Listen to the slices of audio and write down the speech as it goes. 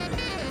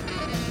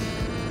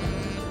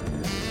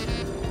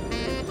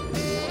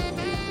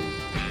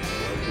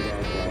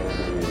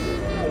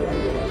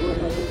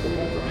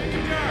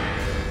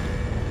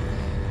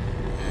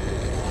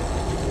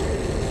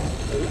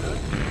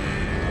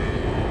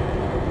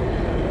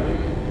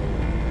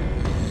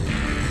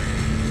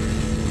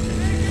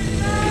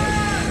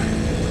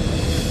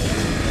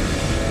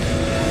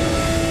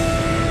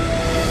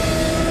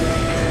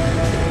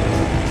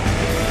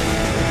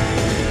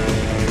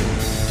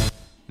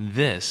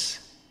This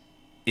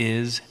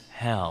is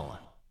hell.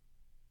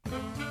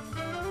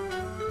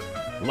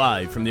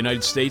 Live from the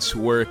United States,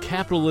 where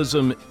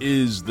capitalism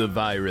is the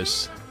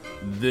virus,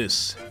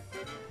 this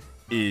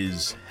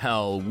is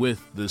hell,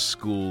 with the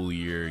school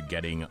year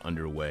getting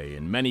underway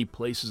in many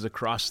places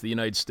across the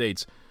United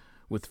States,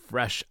 with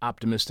fresh,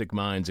 optimistic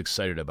minds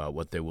excited about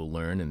what they will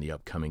learn in the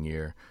upcoming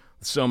year.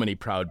 With so many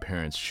proud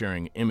parents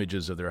sharing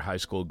images of their high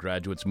school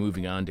graduates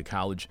moving on to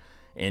college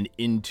and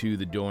into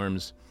the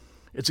dorms.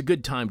 It's a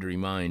good time to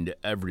remind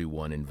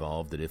everyone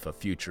involved that if a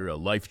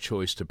life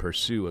choice to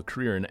pursue a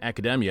career in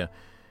academia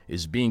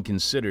is being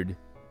considered,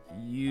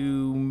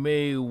 you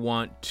may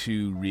want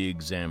to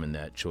re-examine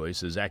that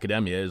choice, as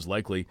academia is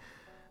likely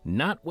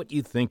not what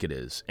you think it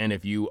is. And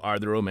if you are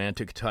the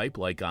romantic type,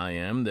 like I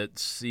am, that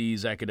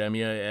sees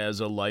academia as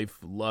a life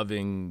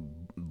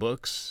loving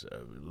books,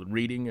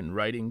 reading and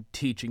writing,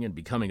 teaching and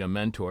becoming a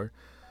mentor,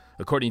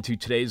 according to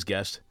today's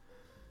guest,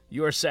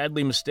 you are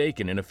sadly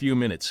mistaken. In a few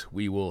minutes,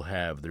 we will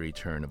have the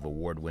return of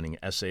award-winning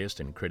essayist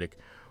and critic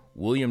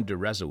William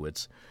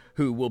Deresiewicz,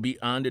 who will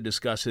be on to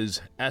discuss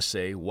his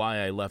essay, Why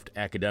I Left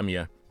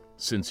Academia,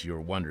 Since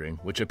You're Wondering,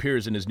 which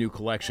appears in his new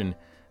collection,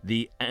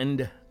 The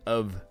End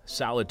of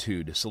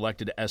Solitude,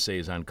 Selected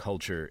Essays on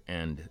Culture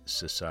and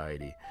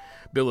Society.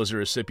 Bill is a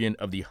recipient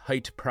of the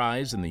Height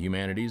Prize in the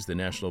Humanities, the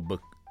National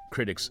Book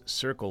Critics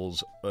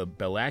Circle's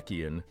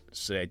Bellakian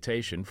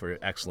Citation for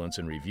Excellence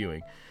in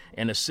Reviewing,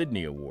 and a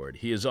Sidney Award.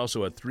 He is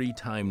also a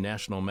 3-time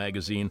National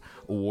Magazine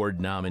Award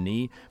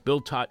nominee.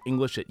 Bill taught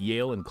English at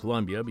Yale and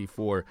Columbia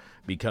before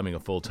becoming a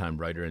full-time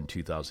writer in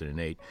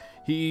 2008.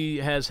 He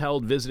has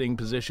held visiting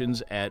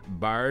positions at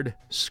Bard,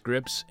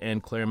 Scripps,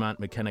 and Claremont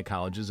McKenna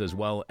Colleges, as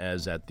well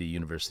as at the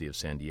University of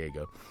San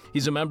Diego.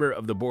 He's a member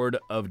of the board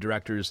of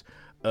directors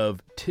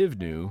of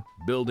TIVNU,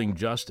 Building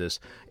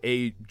Justice,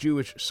 a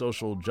Jewish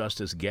social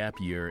justice gap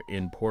year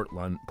in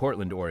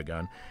Portland,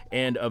 Oregon,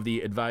 and of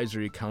the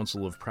Advisory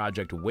Council of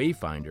Project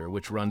Wayfinder,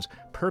 which runs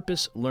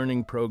purpose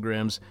learning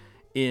programs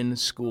in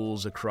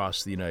schools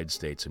across the United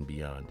States and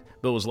beyond.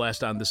 Bill was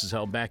last on This Is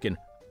Hell back in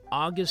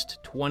August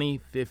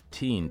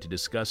 2015 to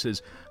discuss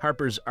his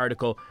Harper's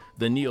article,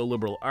 The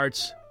Neoliberal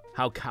Arts,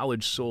 How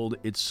College Sold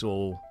Its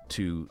Soul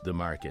to the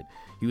Market.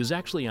 He was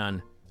actually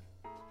on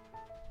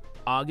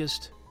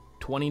August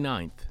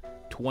 29th,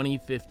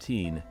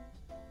 2015,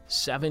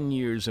 7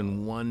 years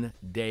and 1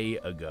 day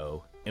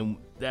ago, and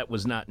that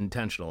was not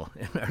intentional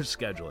in our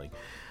scheduling.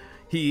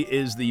 He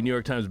is the New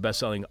York Times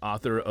bestselling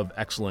author of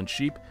Excellent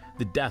Sheep,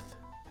 The Death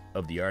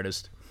of the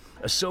Artist,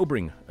 a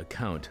sobering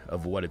account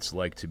of what it's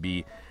like to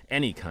be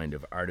any kind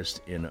of artist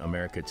in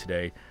America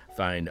today.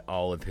 Find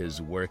all of his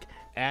work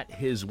at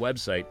his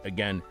website,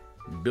 again,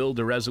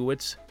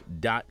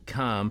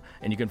 BillDeresiewicz.com,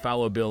 and you can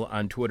follow Bill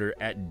on Twitter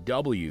at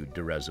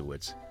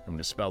WDeresiewicz. I'm going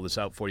to spell this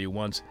out for you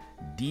once.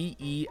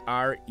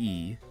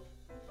 DERESIEWICZ.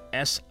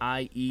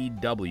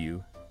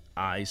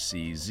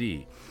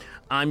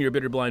 I'm your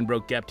bitter, blind,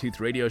 broke,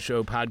 gap-toothed radio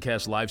show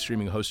podcast live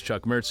streaming host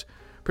Chuck Mertz.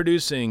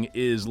 Producing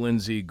is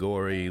Lindsay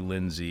Gorey.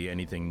 Lindsay,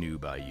 anything new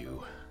by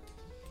you?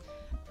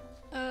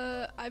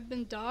 I've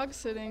been dog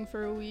sitting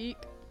for a week.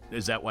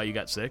 Is that why you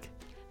got sick?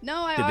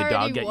 No, I Did the dog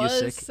already get you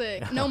was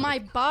sick? No, my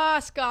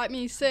boss got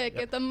me sick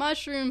at the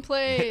mushroom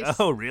place.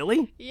 Oh,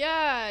 really?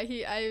 Yeah,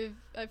 I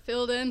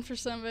filled in for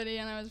somebody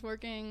and I was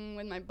working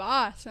with my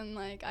boss, and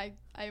like I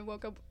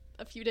woke up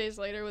a few days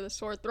later with a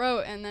sore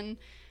throat, and then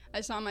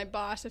I saw my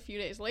boss a few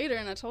days later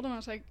and I told him, I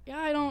was like, yeah,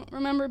 I don't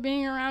remember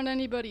being around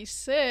anybody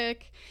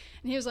sick.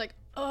 And he was like,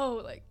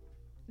 oh, like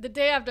the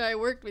day after I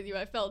worked with you,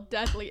 I felt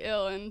deathly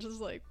ill and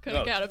just like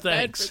couldn't get out of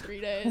bed for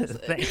 3 days.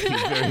 Thank you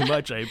very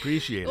much. I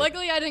appreciate it.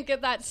 Luckily, I didn't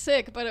get that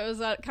sick, but it was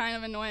that kind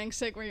of annoying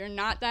sick where you're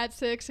not that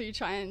sick, so you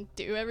try and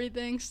do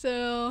everything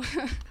still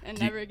and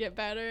never get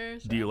better.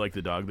 So. Do you like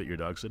the dog that you're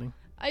dog sitting?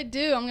 I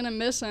do. I'm going to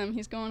miss him.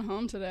 He's going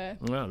home today.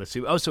 Well, let's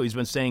see. Oh, so he's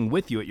been staying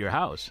with you at your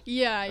house.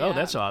 Yeah. Oh,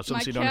 that's awesome.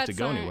 My So you don't have to cats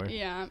go aren't- anywhere.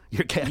 Yeah.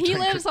 Your cats He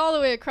aren't lives all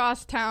the way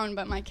across town,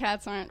 but my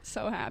cats aren't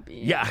so happy.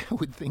 Yeah, I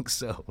would think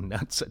so.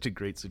 Not such a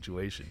great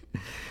situation.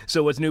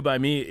 So what's new by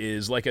me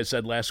is, like I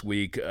said last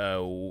week,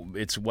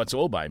 it's what's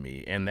old by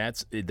me, and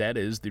that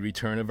is the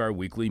return of our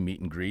weekly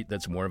meet and greet.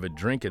 That's more of a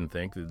drink and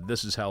think.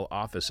 This is Hell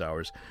office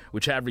hours,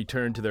 which have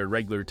returned to their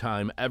regular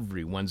time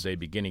every Wednesday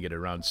beginning at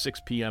around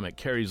 6 p.m. at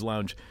Carrie's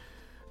Lounge,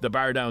 the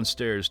bar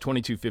downstairs,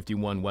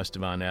 2251 West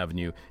Devon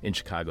Avenue in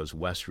Chicago's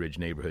West Ridge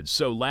neighborhood.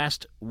 So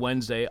last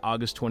Wednesday,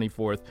 August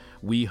 24th,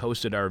 we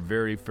hosted our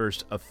very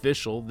first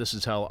official This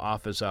Is Hell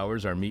office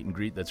hours, our meet and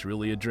greet that's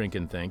really a drink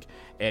and think,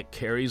 at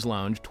Carrie's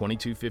Lounge,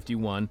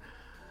 2251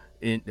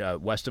 in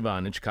West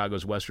Devon in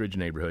Chicago's West Ridge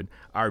neighborhood.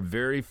 Our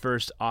very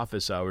first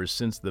office hours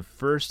since the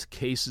first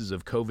cases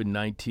of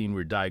COVID-19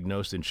 were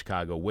diagnosed in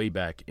Chicago way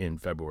back in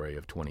February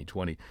of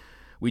 2020.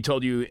 We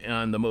told you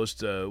on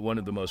the one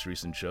of the most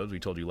recent shows, we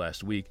told you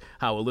last week,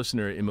 how a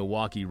listener in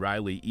Milwaukee,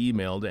 Riley,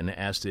 emailed and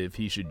asked if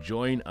he should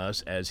join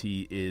us as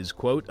he is,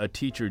 quote, a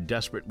teacher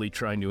desperately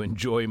trying to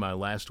enjoy my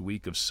last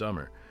week of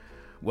summer.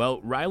 Well,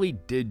 Riley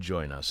did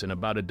join us, and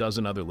about a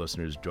dozen other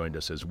listeners joined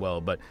us as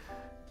well, but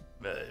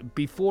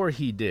before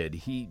he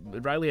did,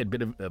 Riley had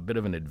a bit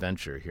of an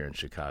adventure here in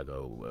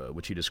Chicago,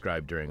 which he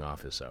described during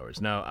office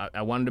hours. Now,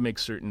 I wanted to make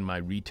certain my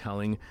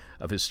retelling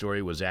of his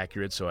story was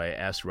accurate, so I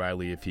asked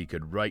Riley if he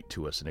could write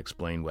to us and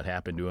explain what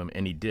happened to him,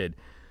 and he did.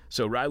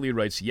 So Riley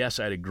writes, "Yes,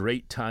 I had a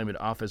great time at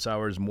office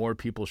hours. More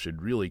people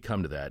should really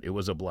come to that. It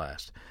was a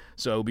blast.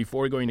 So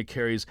before going to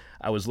Carrie's,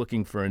 I was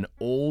looking for an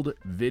old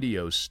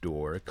video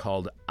store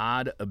called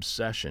Odd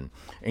Obsession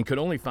and could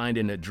only find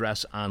an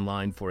address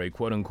online for a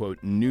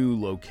quote-unquote new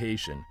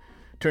location.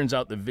 Turns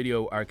out the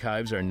video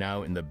archives are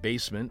now in the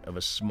basement of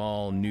a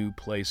small new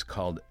place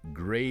called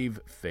Grave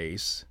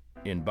Face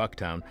in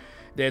Bucktown.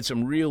 They had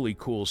some really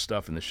cool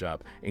stuff in the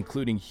shop,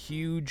 including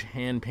huge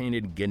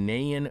hand-painted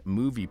Ghanaian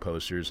movie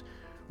posters,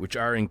 which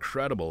are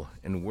incredible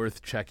and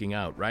worth checking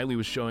out." Riley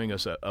was showing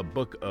us a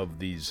book of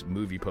these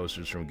movie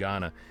posters from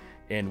Ghana,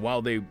 and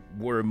while they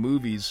were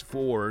movies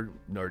for,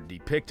 or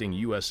depicting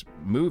U.S.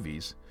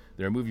 movies,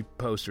 they're movie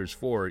posters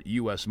for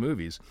U.S.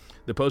 movies,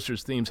 the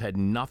posters' themes had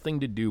nothing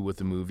to do with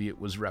the movie it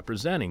was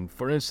representing.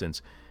 For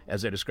instance,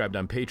 as I described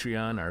on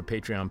Patreon, our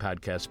Patreon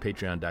podcast,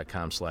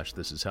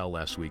 patreon.com/thisishell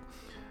last week,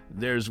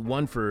 there's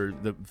one for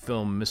the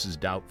film Mrs.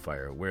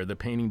 Doubtfire, where the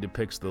painting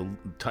depicts the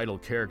title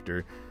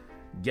character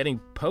getting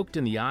poked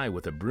in the eye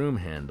with a broom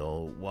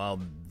handle while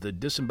the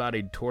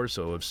disembodied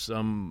torso of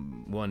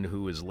someone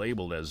who is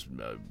labeled as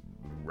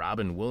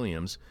Robin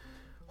Williams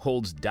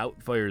holds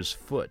Doubtfire's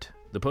foot.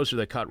 The poster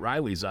that caught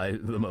Riley's eye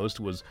the most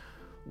was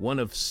one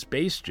of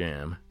Space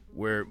Jam,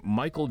 where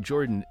Michael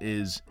Jordan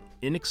is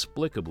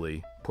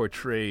inexplicably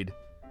portrayed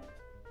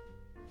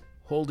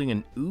holding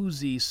an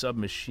Uzi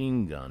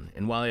submachine gun.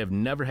 And while I have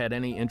never had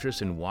any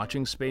interest in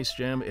watching Space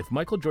Jam, if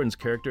Michael Jordan's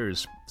character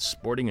is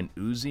sporting an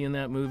Uzi in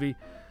that movie,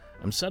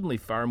 I'm suddenly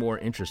far more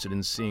interested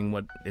in seeing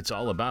what it's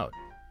all about.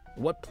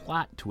 What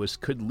plot twist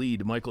could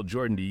lead Michael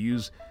Jordan to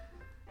use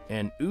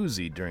an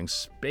Uzi during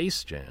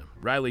Space Jam?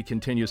 Riley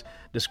continues,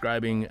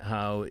 describing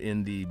how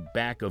in the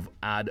back of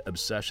Odd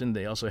Obsession,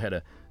 they also had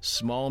a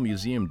small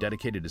museum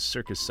dedicated to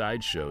circus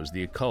sideshows,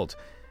 the occult.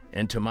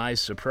 And to my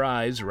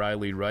surprise,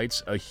 Riley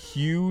writes, a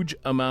huge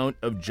amount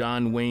of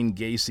John Wayne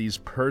Gacy's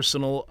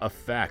personal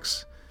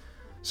effects.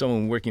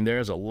 Someone working there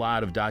has a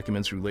lot of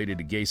documents related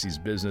to Gacy's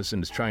business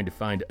and is trying to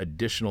find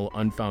additional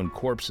unfound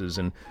corpses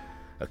and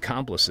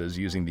accomplices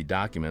using the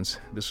documents.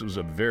 This was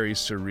a very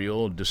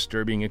surreal,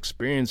 disturbing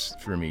experience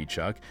for me,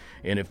 Chuck.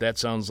 And if that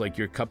sounds like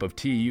your cup of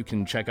tea, you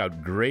can check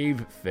out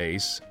Grave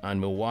Face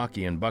on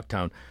Milwaukee and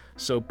Bucktown.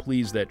 So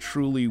please, that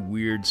truly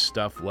weird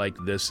stuff like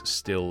this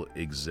still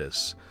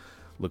exists.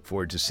 Look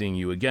forward to seeing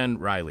you again,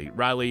 Riley.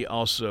 Riley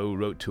also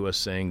wrote to us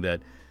saying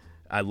that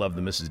I love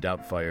the Mrs.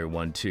 Doubtfire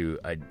one, too.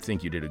 I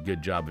think you did a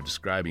good job of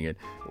describing it,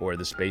 or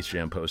the Space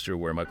Jam poster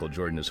where Michael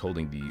Jordan is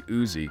holding the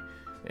Uzi.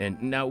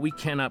 And now we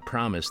cannot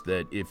promise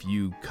that if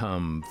you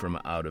come from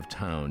out of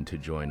town to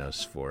join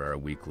us for our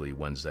weekly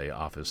Wednesday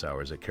office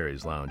hours at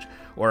Carrie's Lounge,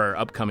 or our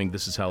upcoming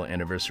This Is Hell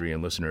anniversary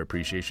and listener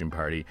appreciation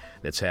party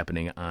that's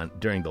happening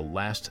during the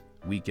last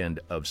weekend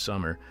of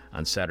summer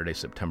on Saturday,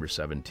 September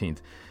 17th,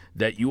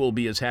 that you will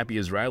be as happy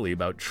as Riley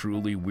about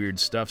truly weird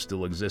stuff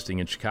still existing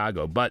in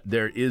Chicago. But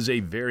there is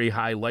a very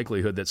high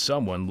likelihood that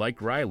someone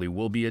like Riley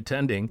will be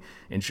attending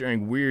and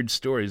sharing weird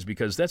stories,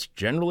 because that's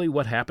generally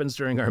what happens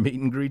during our meet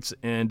and greets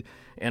and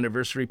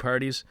anniversary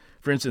parties.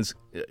 For instance,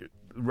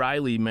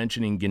 Riley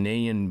mentioning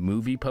Ghanaian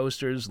movie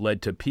posters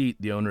led to Pete,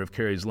 the owner of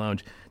Carrie's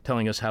Lounge,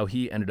 telling us how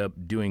he ended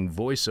up doing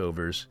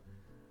voiceovers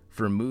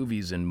for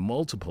movies in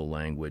multiple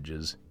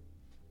languages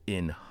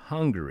in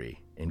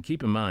Hungary. And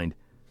keep in mind,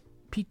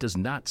 Pete does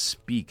not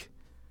speak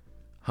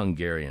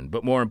Hungarian.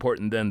 But more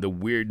important than the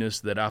weirdness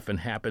that often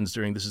happens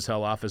during This Is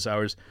Hell office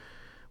hours,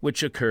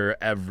 which occur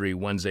every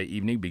Wednesday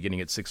evening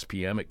beginning at 6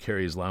 p.m. at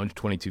Carrie's Lounge,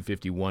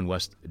 2251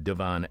 West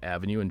Devon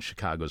Avenue in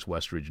Chicago's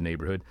Westridge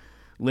neighborhood.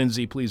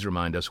 Lindsay, please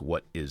remind us,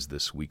 what is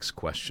this week's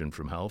question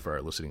from hell for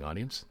our listening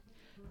audience?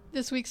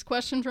 This week's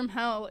question from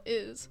hell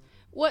is,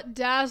 what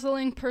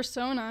dazzling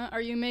persona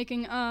are you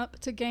making up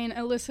to gain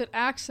illicit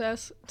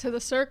access to the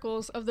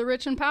circles of the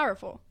rich and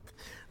powerful?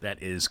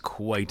 That is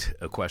quite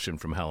a question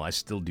from hell. I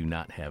still do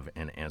not have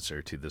an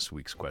answer to this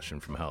week's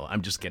question from hell.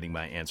 I'm just getting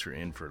my answer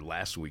in for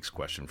last week's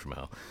question from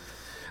hell.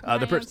 My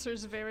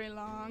answer's very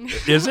long.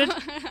 Is it?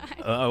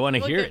 I want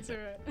to hear it.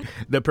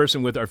 The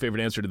person with our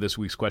favorite answer to this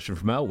week's question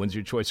from hell wins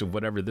your choice of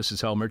whatever This Is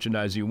Hell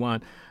merchandise you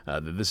want. The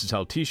This Is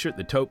Hell t-shirt,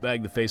 the tote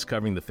bag, the face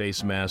covering, the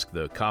face mask,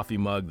 the coffee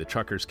mug, the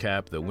trucker's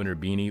cap, the winter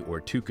beanie,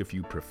 or toque if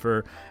you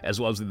prefer, as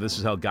well as the This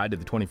Is Hell Guide to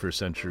the 21st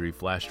Century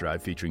flash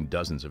drive featuring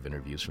dozens of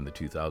interviews from the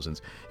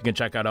 2000s. You can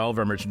check out all of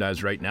our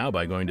merchandise right now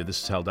by going to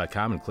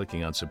thisishell.com and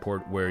clicking on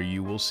support, where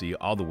you will see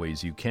all the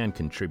ways you can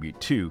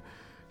contribute to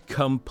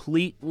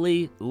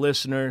completely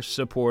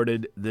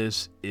listener-supported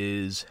This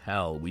Is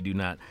Hell. We do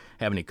not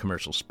have any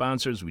commercial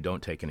sponsors. We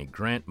don't take any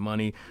grant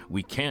money.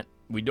 We can't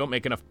we don't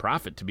make enough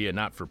profit to be a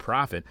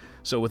not-for-profit.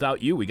 So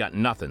without you, we got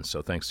nothing.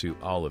 So thanks to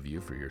all of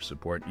you for your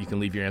support. You can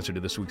leave your answer to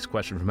this week's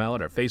question from hell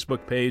at our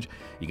Facebook page.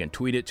 You can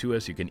tweet it to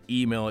us. You can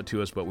email it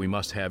to us. But we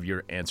must have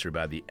your answer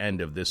by the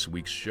end of this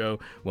week's show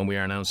when we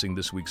are announcing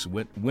this week's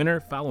winner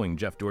following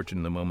Jeff Dorchin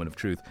in the Moment of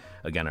Truth.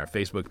 Again, our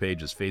Facebook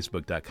page is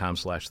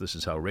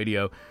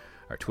facebook.com/thisishellradio.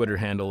 Our Twitter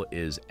handle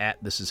is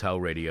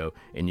 @thisishellradio,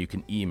 and you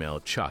can email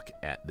Chuck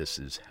at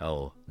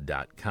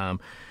thisishell.com.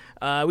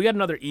 We got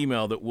another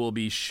email that we'll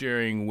be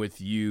sharing with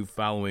you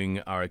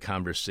following our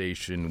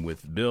conversation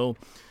with Bill.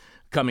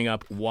 Coming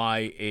up,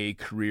 why a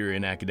career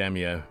in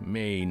academia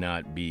may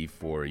not be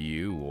for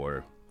you,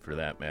 or for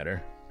that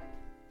matter,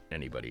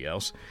 anybody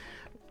else.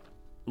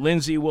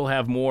 Lindsay will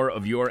have more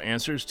of your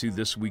answers to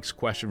this week's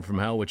question from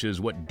hell, which is,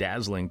 what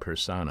dazzling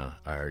persona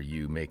are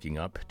you making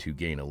up to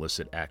gain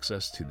illicit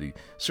access to the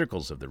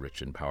circles of the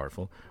rich and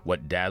powerful?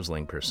 What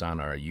dazzling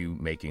persona are you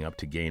making up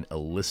to gain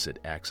illicit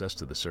access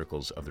to the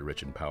circles of the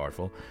rich and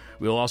powerful?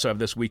 We'll also have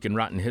This Week in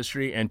Rotten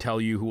History and tell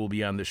you who will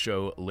be on the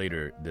show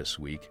later this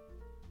week.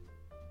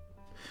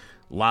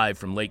 Live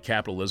from Late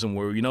Capitalism,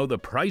 where we know the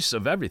price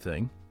of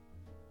everything,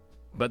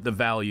 but the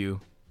value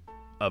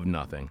of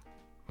nothing.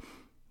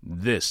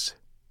 This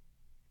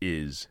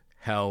is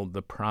hell,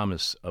 the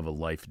promise of a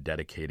life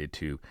dedicated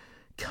to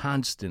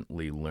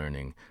constantly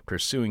learning.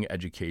 Pursuing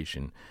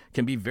education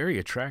can be very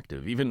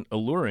attractive, even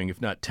alluring,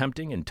 if not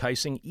tempting,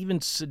 enticing,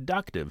 even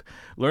seductive.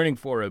 Learning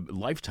for a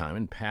lifetime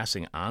and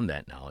passing on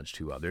that knowledge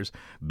to others,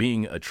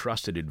 being a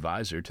trusted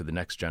advisor to the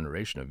next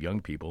generation of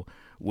young people,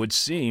 would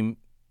seem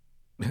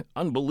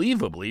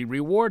unbelievably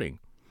rewarding.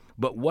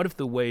 But what if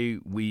the way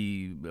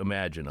we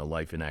imagine a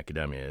life in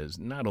academia is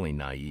not only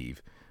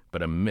naive,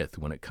 but a myth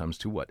when it comes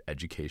to what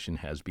education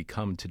has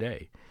become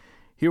today?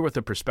 Here with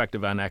a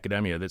perspective on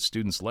academia that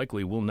students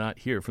likely will not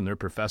hear from their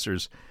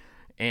professors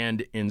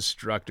and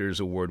instructors,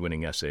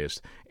 award-winning essayist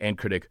and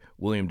critic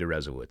William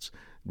Deresiewicz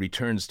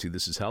returns to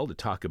This Is Hell to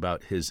talk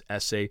about his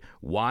essay,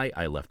 Why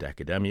I Left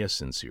Academia,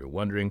 Sincere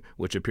Wondering,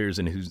 which appears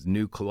in his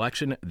new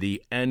collection,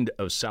 The End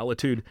of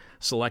Solitude,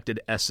 Selected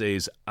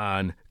Essays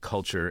on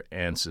Culture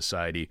and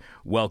Society.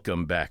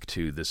 Welcome back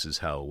to This Is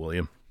Hell,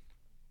 William.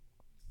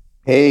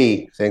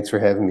 Hey, thanks for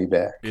having me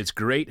back. It's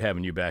great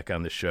having you back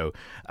on the show.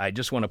 I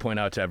just want to point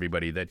out to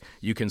everybody that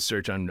you can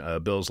search on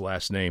Bill's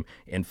last name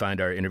and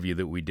find our interview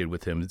that we did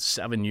with him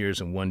 7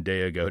 years and 1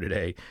 day ago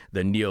today,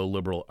 The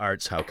Neoliberal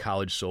Arts, How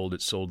College Sold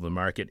It, Sold the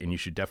Market, and you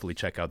should definitely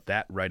check out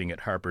that writing at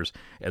Harper's,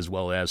 as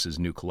well as his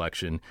new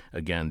collection,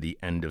 again, The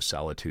End of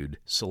Solitude,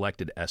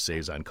 Selected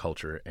Essays on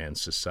Culture and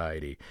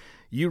Society.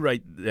 You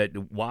write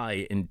that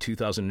why in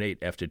 2008,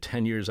 after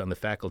 10 years on the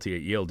faculty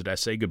at Yale, did I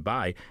say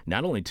goodbye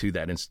not only to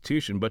that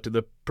institution, but to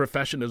the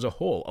profession as a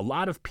whole? A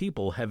lot of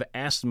people have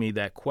asked me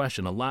that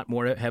question. A lot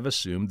more have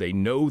assumed they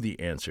know the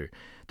answer.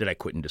 Did I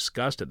quit in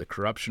disgust at the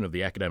corruption of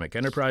the academic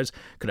enterprise?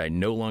 Could I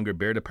no longer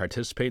bear to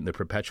participate in the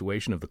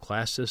perpetuation of the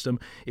class system?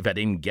 If I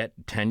didn't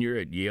get tenure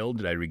at Yale,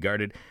 did I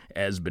regard it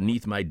as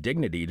beneath my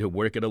dignity to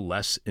work at a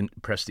less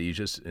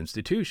prestigious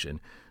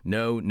institution?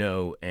 No,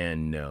 no,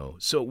 and no.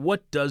 So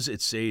what does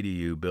it say to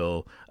you,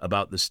 Bill,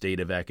 about the state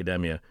of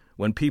academia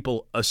when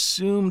people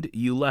assumed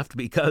you left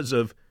because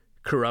of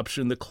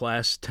corruption, the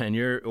class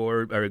tenure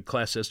or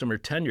class system or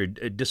tenure?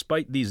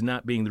 Despite these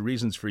not being the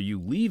reasons for you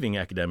leaving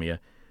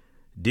academia,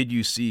 did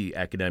you see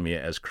academia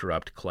as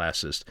corrupt,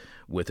 classist,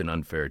 with an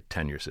unfair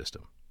tenure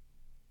system?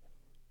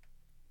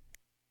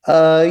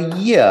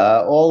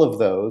 Yeah, all of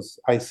those,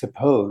 I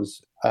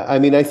suppose. I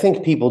mean, I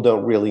think people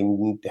don't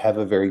really have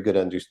a very good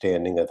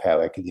understanding of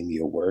how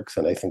academia works,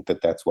 and I think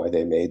that that's why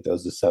they made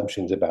those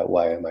assumptions about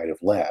why I might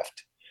have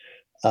left.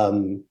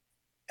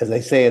 As I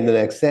say in the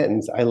next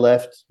sentence, I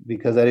left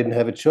because I didn't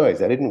have a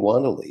choice. I didn't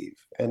want to leave.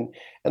 And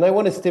I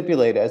want to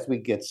stipulate as we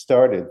get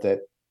started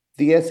that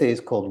the essay is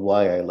called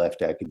Why I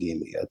Left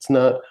Academia. It's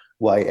not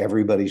why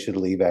everybody should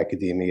leave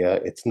academia.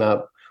 It's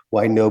not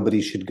why nobody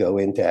should go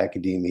into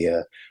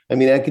academia. I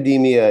mean,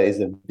 academia is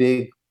a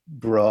big,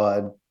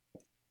 broad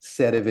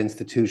set of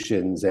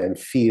institutions and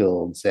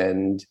fields,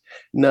 and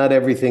not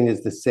everything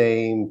is the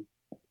same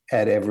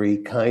at every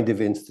kind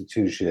of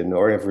institution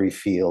or every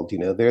field. You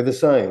know, there are the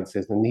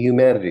sciences and the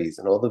humanities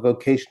and all the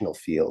vocational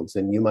fields,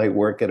 and you might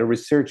work at a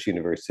research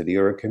university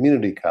or a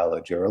community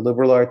college or a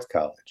liberal arts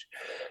college.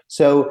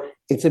 So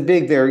it's a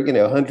big, there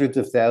are, hundreds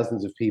of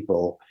thousands of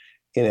people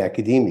in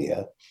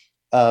academia.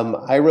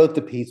 I wrote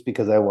the piece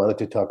because I wanted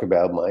to talk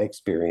about my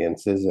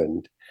experiences,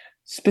 and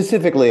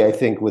specifically, I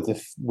think with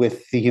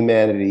the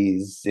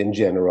humanities in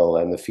general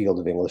and the field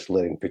of English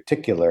Lit in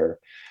particular,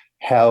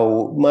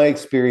 how my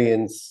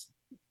experience,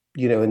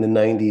 in the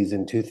 90s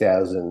and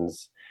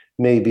 2000s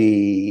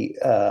maybe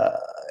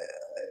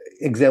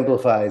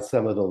exemplifies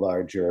some of the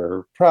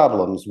larger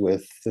problems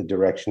with the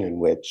direction in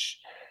which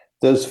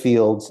those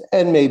fields,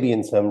 and maybe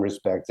in some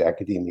respects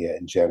academia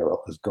in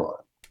general, has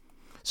gone.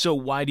 So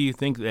why do you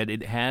think that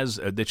it has,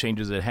 the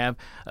changes that have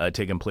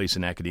taken place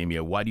in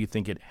academia, why do you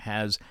think it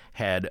has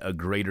had a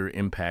greater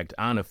impact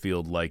on a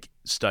field like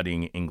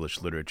studying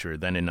English literature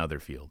than in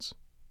other fields?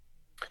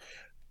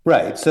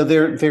 Right. So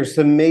there's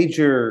some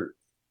major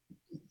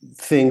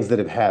things that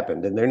have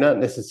happened, and they're not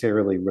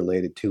necessarily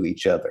related to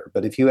each other.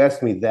 But if you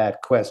ask me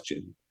that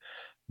question,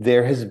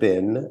 there has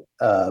been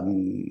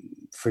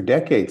for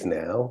decades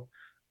now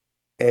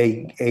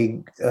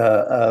a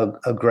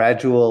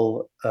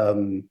gradual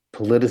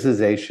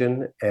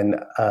politicization and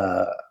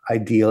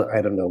ideal.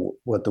 I don't know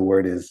what the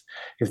word is.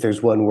 If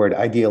there's one word,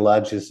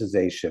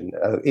 ideologicization,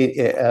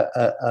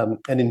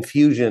 an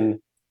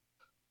infusion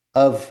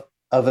of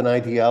an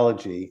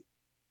ideology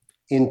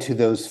into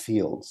those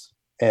fields.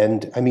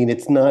 And I mean,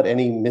 it's not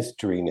any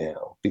mystery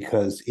now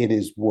because it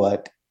is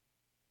what,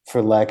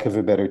 for lack of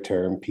a better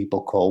term,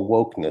 people call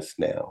wokeness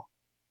now.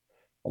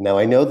 Now,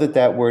 I know that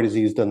that word is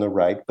used on the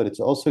right, but it's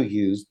also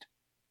used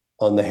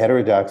on the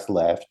heterodox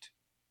left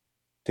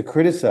to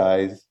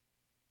criticize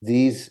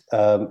these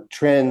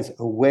trends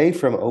away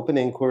from open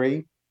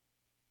inquiry,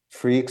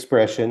 free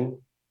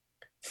expression,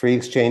 free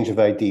exchange of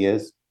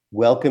ideas,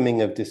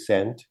 welcoming of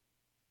dissent,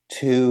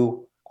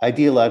 to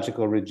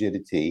ideological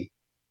rigidity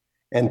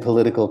and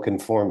political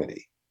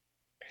conformity.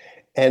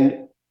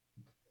 And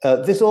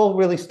this all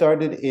really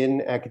started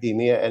in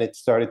academia, and it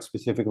started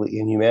specifically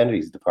in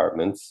humanities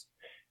departments.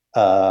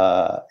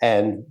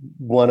 And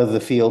one of the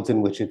fields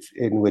in which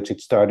it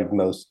started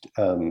most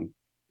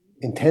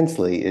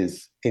intensely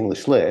is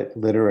English lit,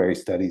 literary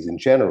studies in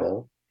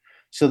general.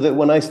 So that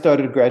when I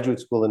started graduate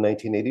school in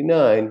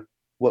 1989,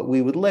 what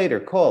we would later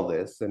call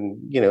this, and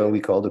we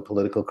called it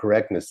political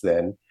correctness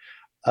then,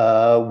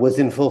 was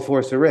in full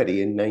force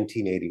already in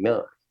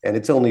 1989. And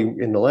it's only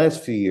in the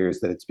last few years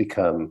that it's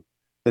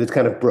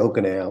kind of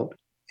broken out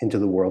into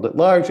the world at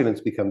large, and it's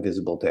become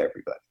visible to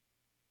everybody.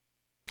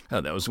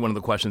 That was one of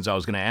the questions I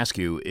was going to ask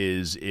you,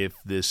 is if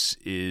this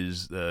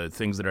is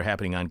things that are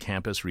happening on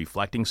campus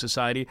reflecting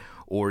society,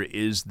 or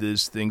is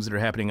this things that are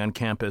happening on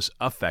campus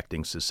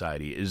affecting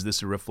society? Is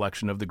this a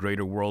reflection of the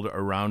greater world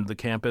around the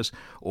campus,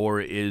 or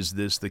is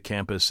this the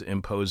campus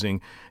imposing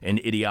an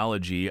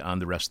ideology on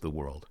the rest of the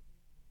world?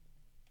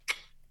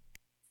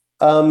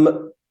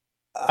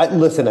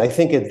 Listen, I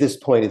think at this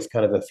point it's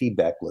kind of a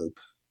feedback loop,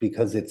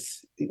 because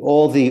it's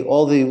all the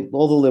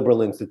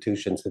liberal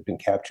institutions have been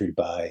captured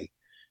by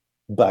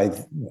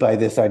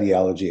this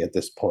ideology at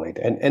this point,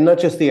 and not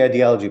just the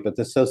ideology, but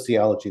the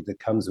sociology that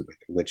comes with it,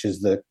 which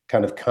is the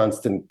kind of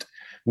constant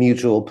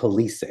mutual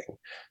policing.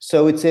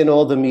 So it's in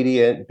all the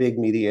media, big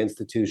media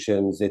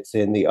institutions, it's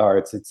in the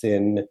arts, it's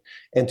in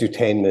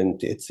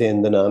entertainment, it's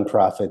in the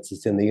nonprofits,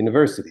 it's in the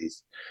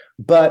universities.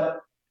 But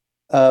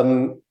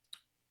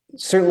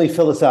certainly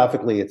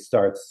philosophically, it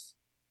starts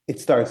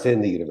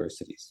in the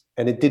universities,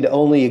 and it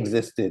only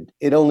existed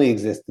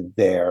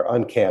there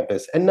on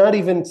campus, and not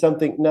even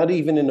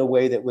in a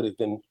way that would have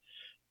been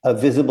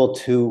visible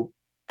to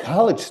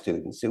college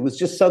students. It was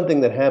just something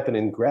that happened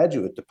in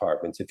graduate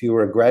departments. If you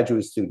were a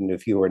graduate student,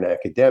 if you were an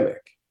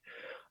academic.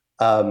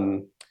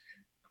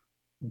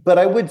 But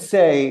I would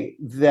say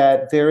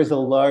that there is a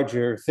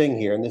larger thing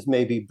here, and this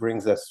maybe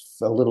brings us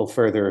a little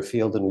further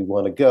afield than we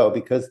want to go,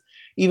 because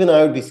even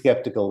I would be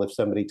skeptical if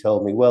somebody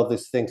told me, well,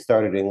 this thing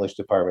started in English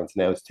departments,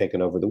 now it's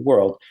taken over the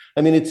world.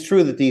 I mean, it's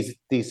true that these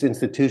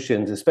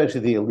institutions, especially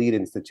the elite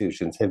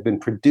institutions, have been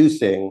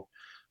producing,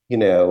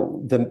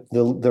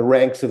 the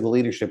ranks of the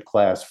leadership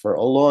class for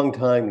a long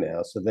time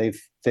now. So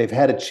they've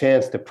had a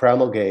chance to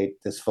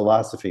promulgate this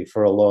philosophy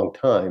for a long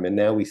time. And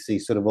now we see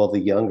sort of all the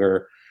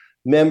younger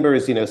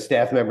members,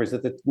 staff members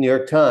at the New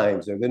York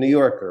Times or the New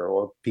Yorker,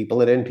 or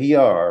people at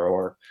NPR,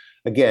 or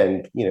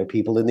again,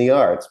 people in the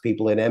arts,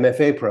 people in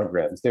MFA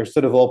programs. They're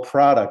sort of all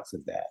products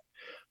of that.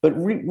 But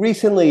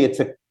recently,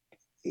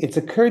 it's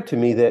occurred to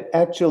me that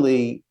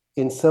actually,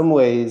 in some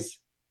ways,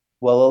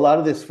 while a lot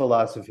of this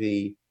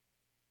philosophy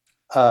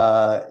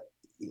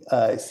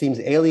seems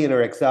alien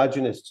or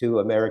exogenous to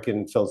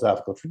American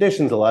philosophical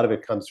traditions, a lot of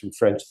it comes from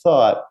French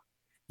thought.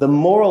 The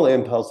moral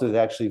impulse is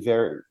actually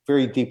very,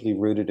 very deeply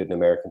rooted in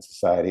American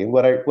society. And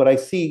what I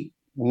see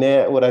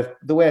now,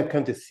 the way I've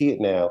come to see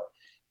it now,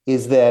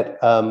 is that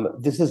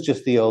this is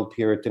just the old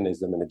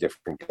Puritanism in a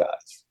different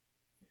guise.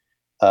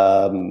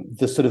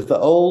 The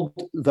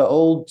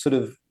old sort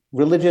of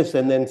religious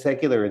and then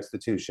secular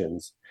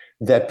institutions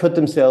that put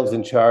themselves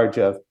in charge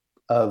of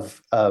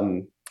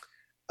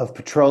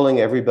patrolling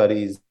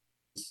everybody's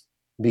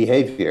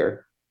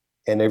behavior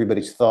and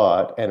everybody's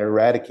thought, and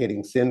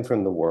eradicating sin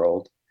from the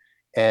world,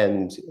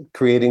 and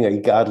creating a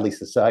godly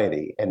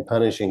society, and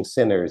punishing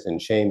sinners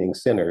and shaming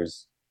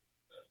sinners.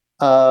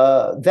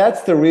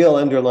 That's the real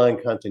underlying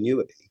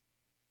continuity,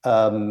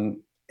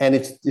 and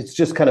it's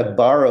just kind of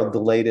borrowed the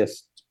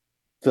latest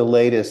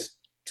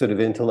sort of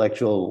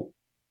intellectual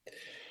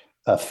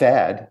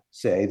fad,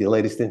 say the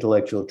latest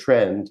intellectual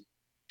trend,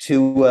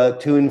 to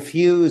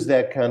infuse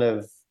that kind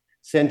of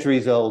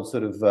centuries-old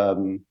sort of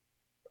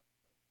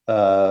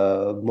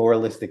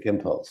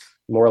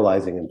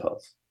moralizing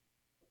impulse.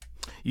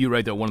 You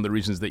write that one of the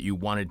reasons that you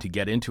wanted to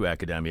get into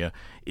academia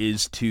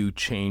is to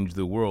change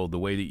the world. The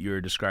way that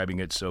you're describing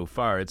it so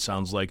far, it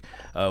sounds like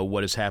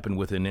what has happened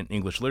within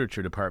English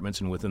literature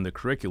departments and within the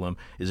curriculum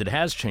is it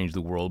has changed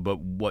the world, but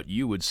what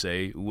you would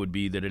say would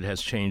be that it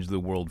has changed the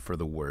world for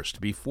the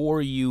worst.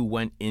 Before you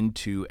went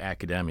into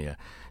academia,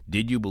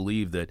 did you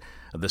believe that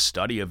the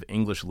study of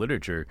English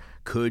literature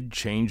could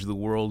change the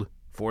world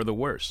for the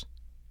worse?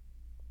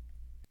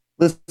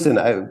 Listen,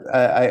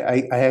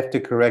 I have to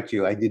correct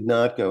you. I did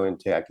not go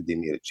into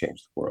academia to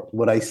change the world.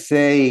 What I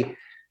say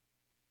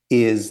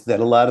is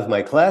that a lot of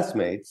my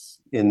classmates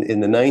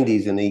in the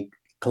 90s in the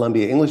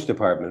Columbia English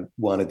department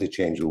wanted to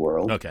change the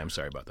world. Okay, I'm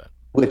sorry about that.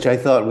 Which I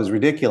thought was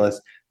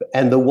ridiculous.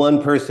 And the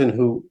one person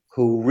who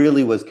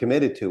really was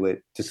committed to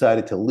it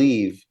decided to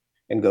leave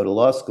and go to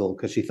law school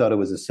because she thought it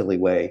was a silly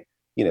way,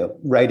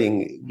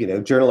 writing,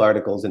 journal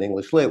articles in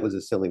English lit was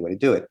a silly way to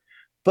do it.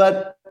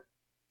 But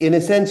in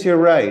a sense, you're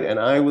right, and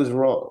I was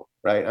wrong,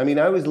 right? I mean,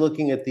 I was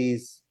looking at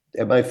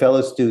my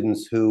fellow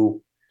students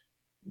who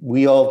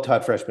we all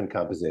taught freshman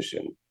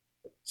composition.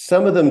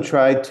 Some of them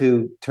tried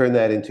to turn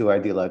that into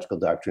ideological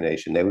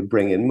doctrination. They would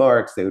bring in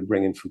Marx, they would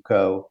bring in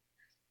Foucault.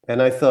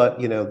 And I thought,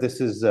 this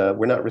is,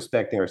 we're not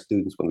respecting our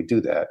students when we do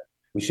that.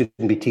 We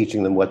shouldn't be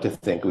teaching them what to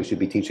think. We should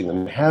be teaching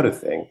them how to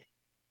think.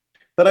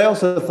 But I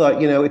also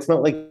thought, it's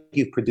not like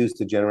you've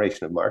produced a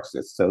generation of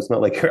Marxists, so it's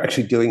not like you're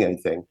actually doing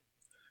anything.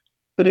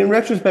 But in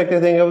retrospect, I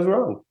think I was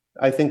wrong.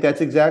 I think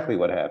that's exactly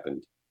what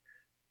happened.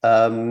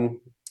 I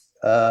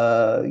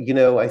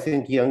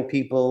think young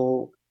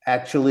people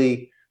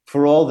actually,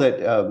 for all that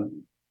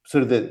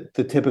sort of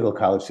the typical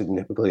college student,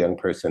 typical young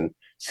person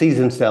sees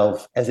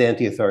himself as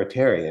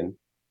anti-authoritarian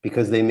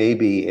because they may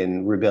be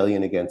in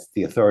rebellion against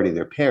the authority of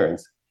their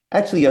parents.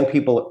 Actually, young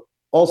people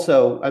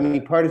also,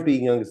 part of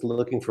being young is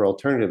looking for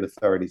alternative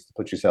authorities to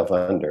put yourself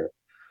under.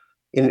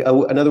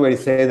 Another way to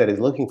say that is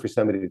looking for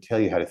somebody to tell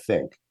you how to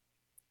think.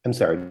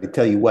 To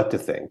tell you what to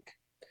think.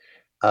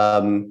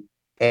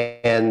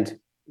 And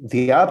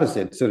the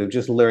opposite, sort of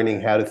just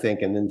learning how to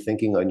think and then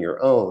thinking on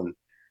your own,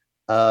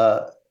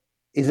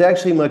 is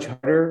actually much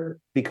harder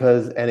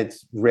and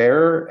it's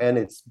rarer, and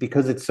it's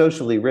because it's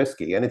socially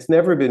risky. And it's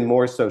never been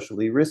more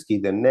socially risky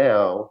than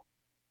now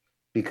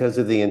because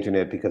of the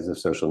internet, because of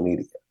social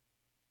media.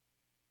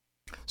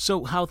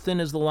 So how thin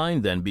is the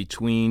line then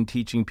between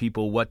teaching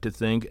people what to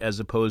think as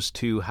opposed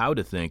to how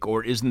to think?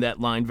 Or isn't that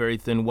line very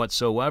thin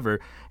whatsoever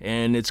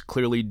and it's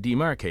clearly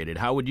demarcated?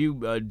 How would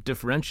you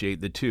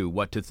differentiate the two,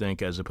 what to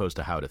think as opposed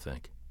to how to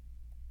think?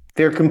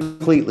 They're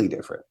completely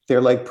different.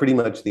 They're like pretty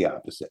much the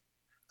opposite.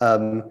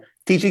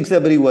 Teaching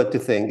somebody what to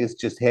think is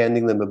just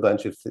handing them a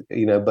bunch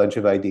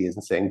of ideas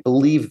and saying,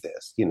 believe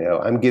this.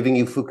 I'm giving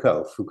you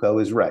Foucault. Foucault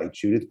is right.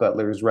 Judith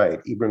Butler is right.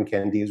 Ibram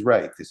Kendi is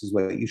right. This is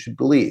what you should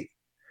believe.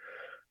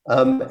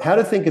 How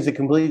to think is a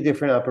completely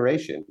different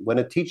operation. When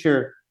a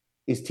teacher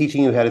is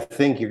teaching you how to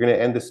think, you're going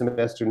to end the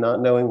semester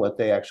not knowing what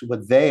they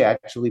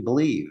actually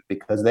believe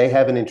because they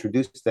haven't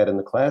introduced that in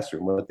the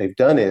classroom. What they've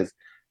done is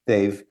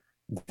they've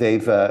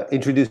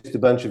introduced a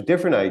bunch of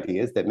different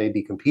ideas that may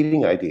be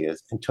competing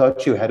ideas and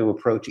taught you how to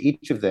approach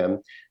each of them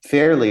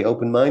fairly,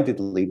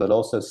 open-mindedly, but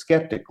also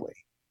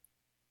skeptically.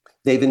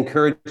 They've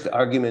encouraged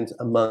arguments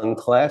among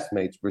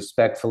classmates,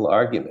 respectful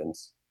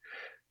arguments,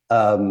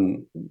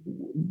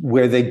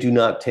 where they do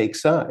not take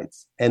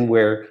sides, and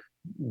where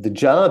the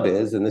job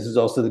is, and this is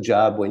also the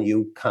job when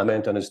you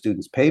comment on a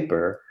student's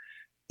paper,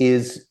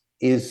 is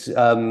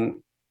to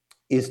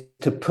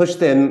push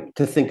them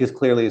to think as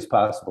clearly as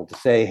possible, to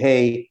say,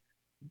 hey,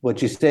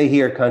 what you say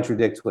here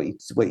contradicts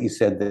what you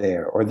said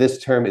there, or this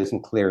term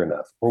isn't clear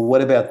enough, or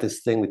what about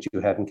this thing that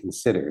you haven't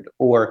considered,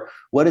 or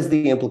what is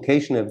the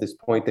implication of this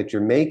point that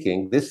you're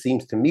making? This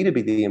seems to me to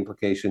be the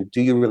implication.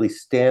 Do you really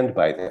stand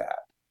by that?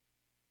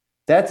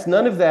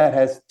 None of that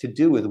has to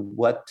do with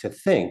what to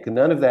think.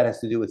 None of that has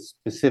to do with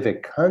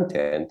specific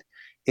content.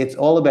 It's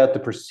all about the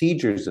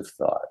procedures of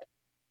thought.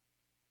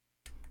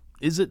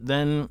 Is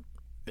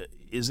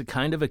it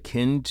kind of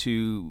akin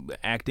to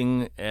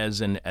acting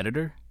as an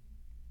editor?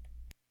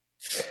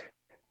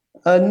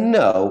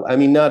 No,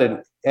 not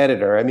an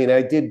editor.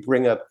 I did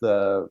bring up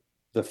the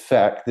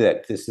fact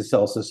that this is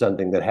also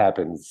something that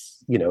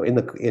happens, in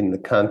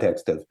the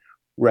context of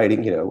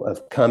writing,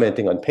 of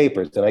commenting on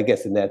papers. And I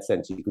guess in that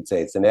sense, you could say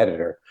it's an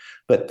editor,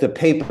 but the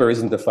paper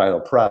isn't the final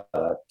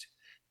product.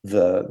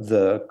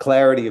 The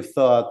clarity of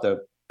thought, the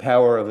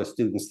power of a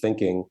student's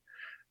thinking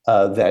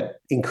that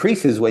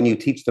increases when you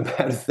teach them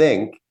how to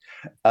think,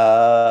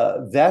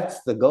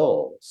 that's the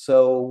goal.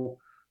 So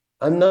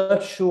I'm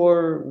not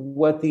sure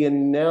what the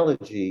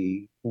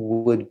analogy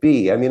would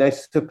be. I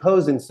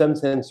suppose in some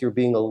sense you're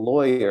being a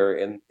lawyer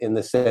in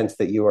the sense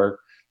that you are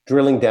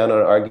drilling down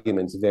on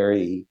arguments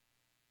very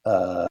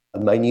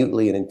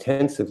minutely and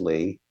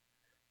intensively,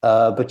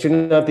 but you're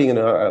not being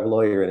a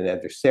lawyer in an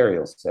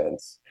adversarial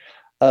sense.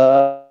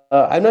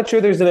 I'm not sure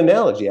there's an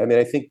analogy.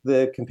 I think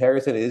the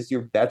comparison is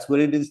that's what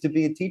it is to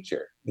be a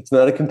teacher. It's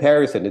not a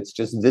comparison. It's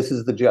just this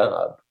is the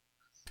job.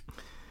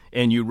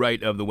 And you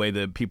write of the way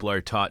that people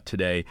are taught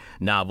today,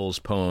 novels,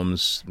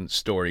 poems,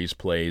 stories,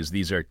 plays.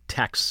 These are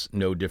texts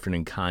no different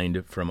in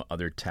kind from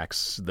other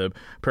texts. The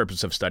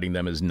purpose of studying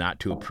them is not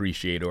to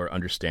appreciate or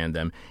understand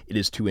them. It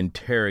is to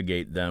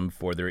interrogate them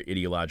for their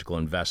ideological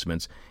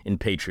investments in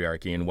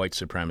patriarchy and white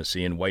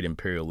supremacy and white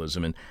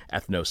imperialism and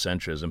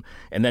ethnocentrism,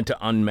 and then to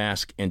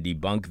unmask and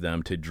debunk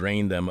them, to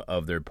drain them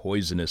of their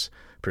poisonous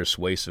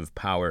persuasive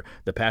power,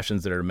 the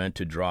passions that are meant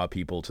to draw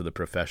people to the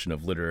profession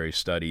of literary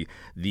study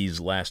these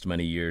last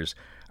many years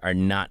are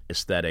not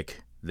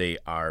aesthetic, they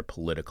are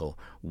political.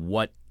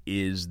 What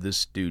is the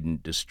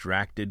student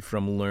distracted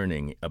from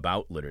learning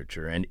about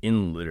literature and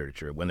in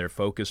literature when their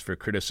focus for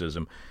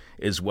criticism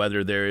is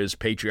whether there is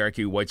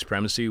patriarchy, white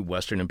supremacy,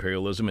 Western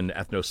imperialism, and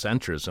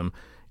ethnocentrism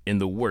in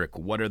the work?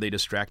 What are they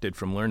distracted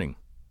from learning?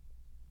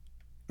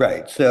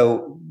 Right.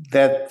 So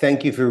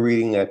thank you for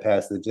reading that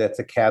passage. That's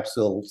a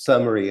capsule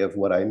summary of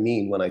what I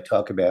mean when I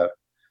talk about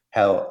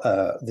how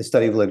the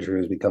study of literature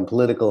has become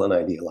political and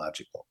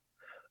ideological.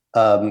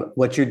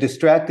 What you're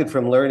distracted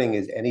from learning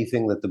is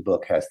anything that the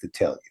book has to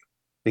tell you,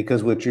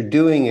 because what you're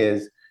doing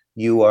is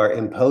you are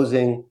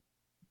imposing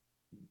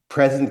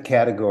present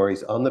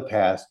categories on the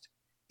past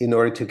in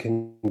order to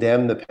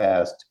condemn the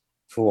past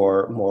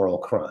for moral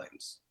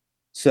crimes.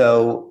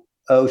 So,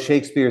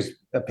 Shakespeare's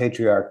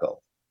patriarchal.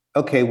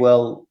 Okay,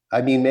 well,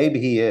 I mean, maybe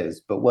he is,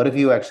 but what have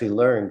you actually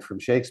learned from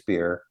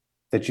Shakespeare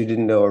that you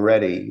didn't know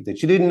already,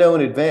 that you didn't know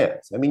in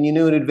advance? I mean, you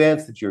knew in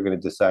advance that you were going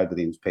to decide that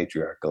he was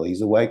patriarchal.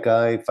 He's a white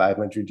guy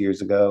 500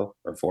 years ago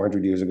or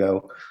 400 years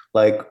ago.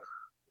 Like,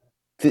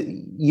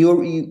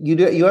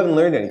 you haven't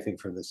learned anything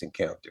from this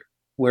encounter.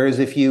 Whereas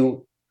if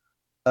you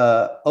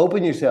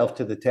open yourself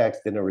to the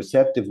text in a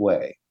receptive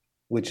way,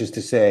 which is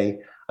to say,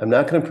 I'm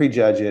not going to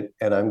prejudge it,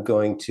 and I'm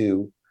going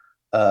to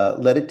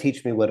let it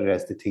teach me what it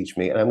has to teach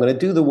me. And I'm going to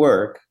do the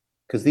work,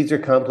 because these are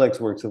complex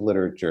works of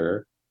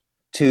literature,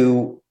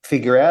 to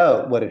figure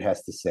out what it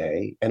has to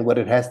say. And what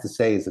it has to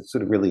say is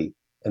sort of really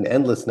an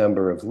endless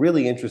number of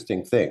really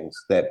interesting things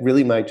that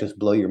really might just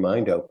blow your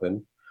mind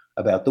open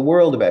about the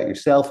world, about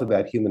yourself,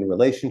 about human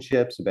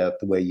relationships, about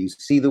the way you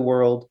see the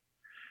world.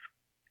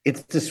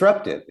 It's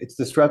disruptive. It's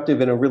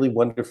disruptive in a really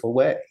wonderful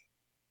way.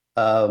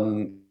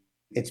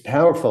 It's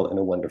powerful in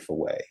a wonderful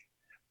way.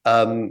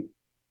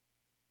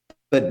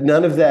 But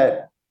none of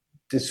that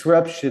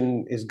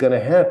disruption is going to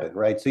happen,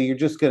 right? So you're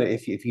just going to,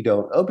 if you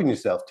don't open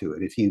yourself to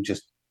it, if you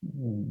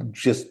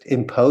just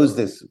impose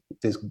this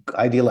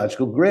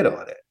ideological grid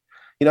on it,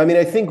 I mean,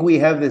 I think we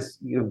have this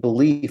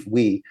belief.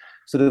 We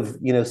sort of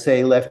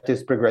say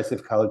leftist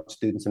progressive college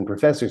students and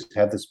professors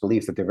have this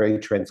belief that they're very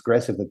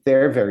transgressive, that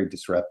they're very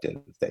disruptive,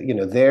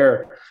 that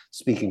they're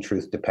speaking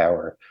truth to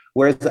power,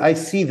 whereas I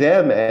see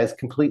them as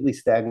completely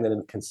stagnant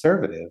and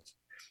conservative,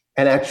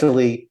 and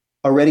actually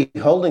already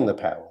holding the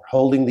power,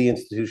 holding the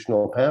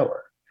institutional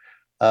power.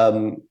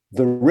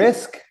 The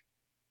risk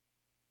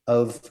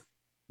of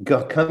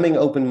coming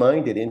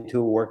open-minded into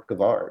a work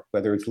of art,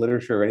 whether it's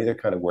literature or any other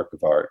kind of work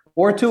of art,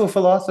 or to a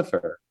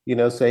philosopher,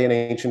 say an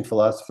ancient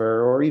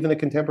philosopher or even a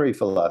contemporary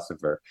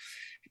philosopher,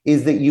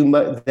 is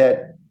that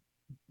that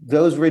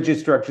those rigid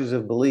structures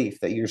of belief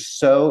that you're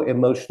so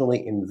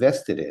emotionally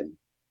invested in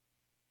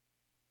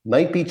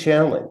might be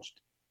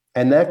challenged.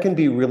 And that can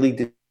be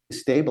really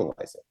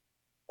destabilizing.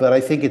 But I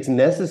think it's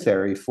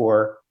necessary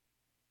for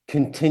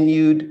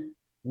continued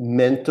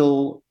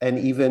mental and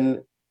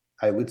even,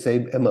 I would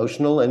say,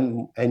 emotional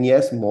and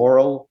yes,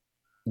 moral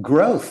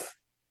growth,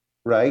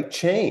 right?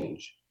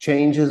 Change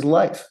is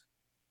life.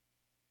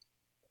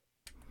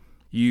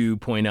 You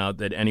point out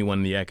that anyone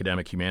in the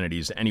academic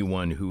humanities,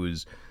 anyone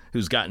who's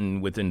gotten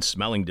within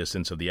smelling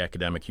distance of the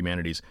academic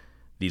humanities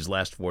these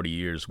last 40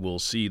 years will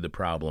see the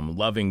problem.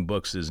 Loving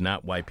books is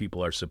not why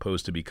people are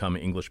supposed to become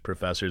English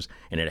professors,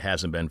 and it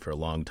hasn't been for a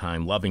long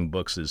time. Loving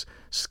books is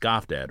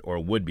scoffed at, or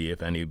would be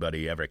if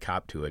anybody ever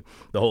copped to it.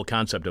 The whole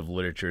concept of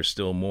literature,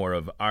 still more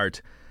of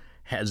art,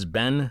 has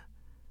been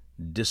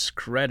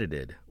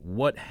discredited.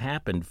 What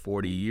happened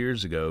 40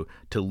 years ago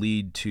to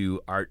lead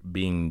to art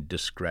being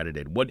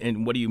discredited? What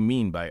do you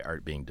mean by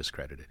art being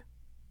discredited?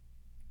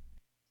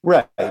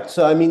 Right.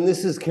 So, I mean,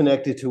 this is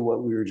connected to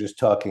what we were just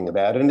talking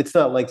about. And it's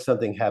not like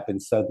something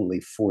happened suddenly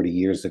 40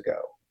 years ago.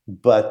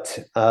 But,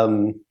 I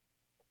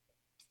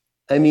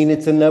mean,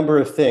 it's a number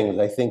of things.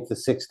 I think the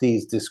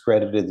 60s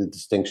discredited the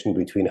distinction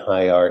between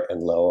high art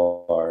and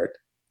low art.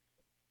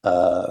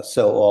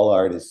 So all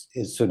art is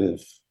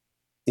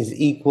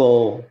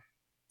equal.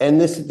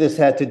 And this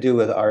had to do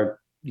with art,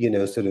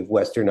 sort of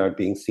Western art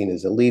being seen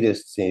as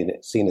elitist,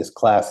 seen as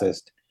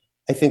classist.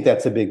 I think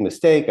that's a big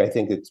mistake. I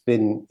think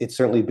it's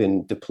certainly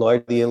been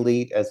deployed to the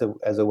elite as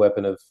a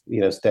weapon of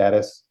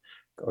status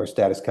or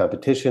status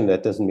competition.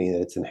 That doesn't mean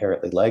that it's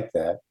inherently like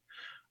that.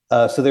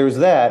 So there was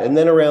that, and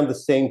then around the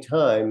same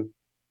time,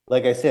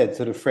 like I said,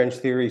 sort of French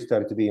theory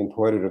started to be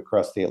imported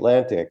across the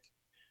Atlantic,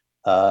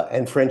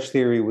 and French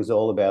theory was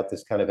all about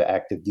this kind of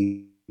active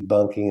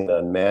debunking and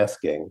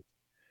unmasking.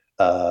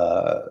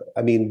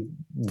 I mean,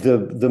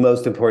 the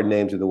most important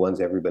names are the ones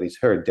everybody's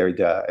heard: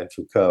 Derrida and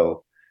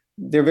Foucault.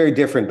 they're very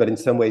different, but in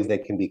some ways they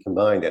can be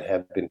combined and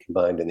have been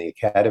combined in the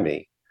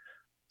academy.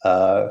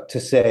 To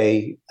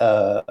say,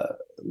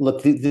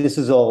 look, this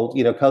is all,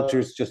 culture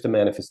is just a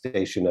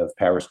manifestation of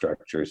power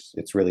structures.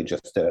 It's really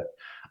just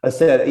a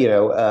set,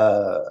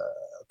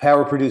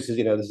 power produces,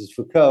 this is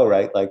Foucault,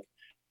 right? Like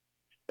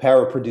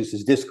power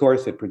produces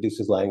discourse, it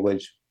produces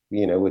language,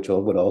 which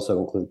would also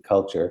include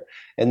culture.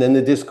 And then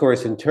the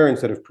discourse in turn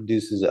sort of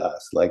produces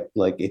us, like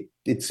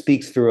it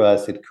speaks through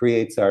us, it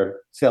creates our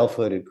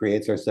selfhood, it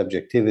creates our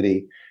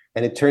subjectivity,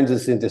 and it turns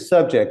us into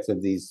subjects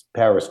of these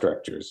power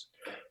structures,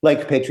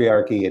 like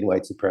patriarchy and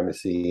white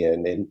supremacy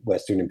and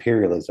Western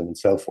imperialism and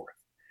so forth.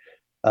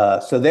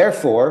 So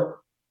therefore,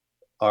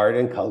 art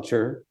and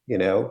culture,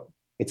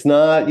 it's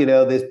not,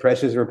 this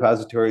precious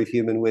repository of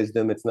human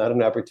wisdom. It's not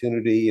an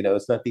opportunity,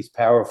 it's not these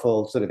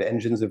powerful sort of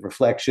engines of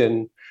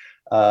reflection.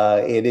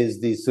 It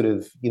is these sort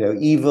of,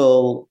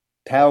 evil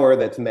power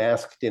that's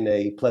masked in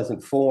a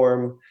pleasant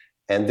form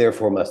and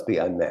therefore must be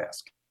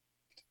unmasked.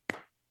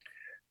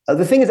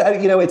 The thing is,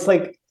 it's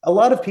like a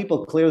lot of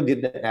people clearly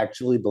didn't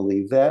actually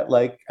believe that.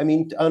 Like, I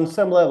mean, on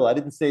some level, I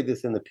didn't say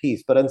this in the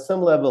piece, but on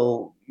some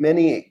level,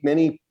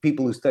 many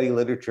people who study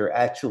literature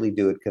actually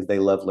do it because they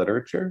love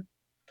literature.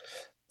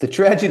 The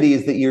tragedy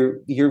is that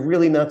you're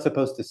really not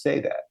supposed to say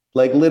that.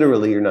 Like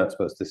literally, you're not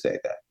supposed to say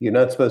that. You're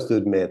not supposed to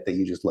admit that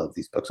you just love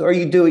these books, or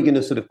you do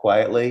it, sort of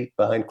quietly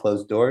behind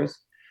closed doors.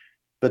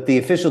 But the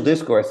official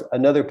discourse,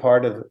 another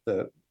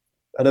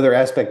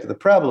aspect of the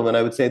problem, and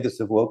I would say this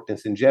of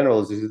wokeness in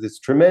general, is this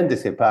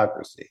tremendous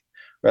hypocrisy,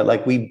 right?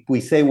 Like we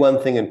say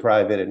one thing in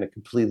private and a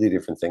completely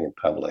different thing in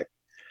public,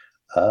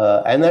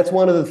 and that's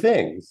one of the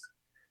things.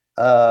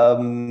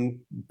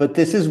 But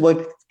this is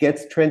what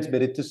gets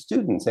transmitted to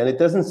students, and it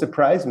doesn't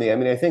surprise me. I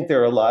mean, I think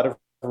there are a lot of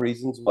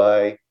reasons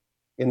why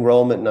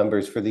enrollment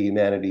numbers for the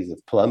humanities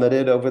have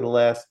plummeted over the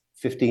last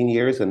 15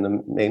 years, and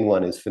the main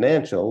one is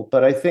financial.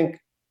 But I think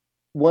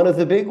one of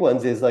the big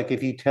ones is like,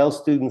 if you tell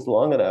students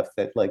long enough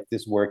that like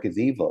this work is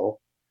evil,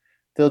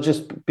 they'll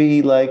just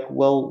be like,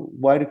 well,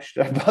 why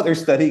should I bother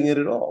studying it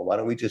at all? Why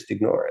don't we just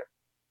ignore it?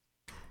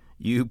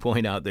 You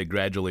point out that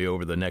gradually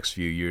over the next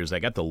few years, I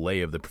got the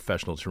lay of the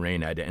professional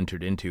terrain I'd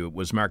entered into. It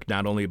was marked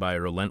not only by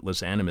a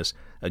relentless animus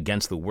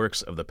against the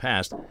works of the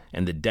past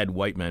and the dead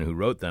white men who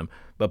wrote them,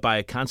 but by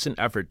a constant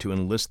effort to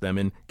enlist them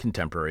in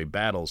contemporary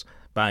battles,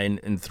 by an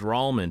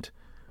enthrallment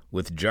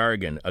with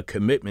jargon, a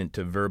commitment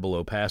to verbal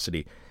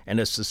opacity, and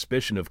a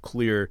suspicion of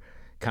clear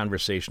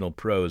conversational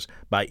prose,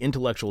 by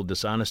intellectual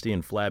dishonesty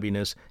and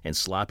flabbiness and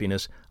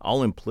sloppiness,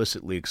 all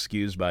implicitly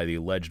excused by the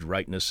alleged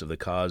rightness of the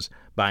cause,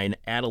 by an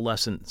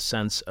adolescent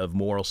sense of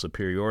moral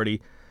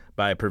superiority,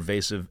 by a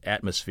pervasive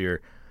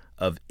atmosphere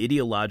of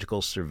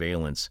ideological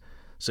surveillance.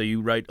 So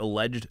you write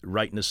alleged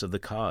rightness of the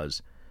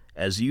cause.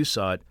 As you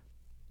saw it,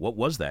 what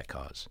was that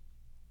cause?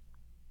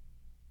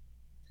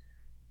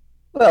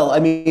 Well, I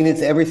mean,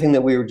 it's everything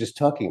that we were just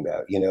talking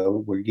about.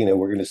 We're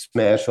going to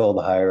smash all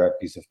the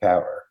hierarchies of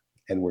power,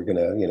 and we're going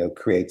to,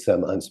 create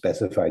some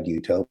unspecified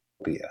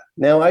utopia.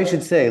 Now, I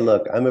should say,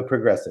 look, I'm a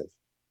progressive.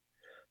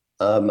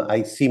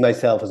 I see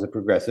myself as a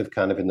progressive,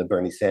 kind of in the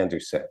Bernie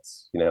Sanders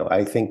sense.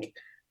 I think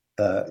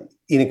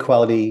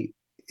inequality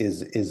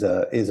is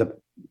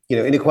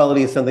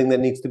inequality is something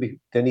that needs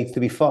to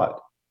be fought.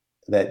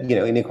 That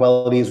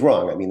inequality is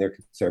wrong. I mean, there are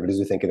conservatives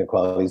who think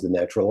inequality is the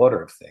natural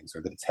order of things,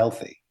 or that it's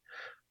healthy.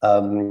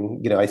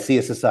 I see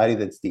a society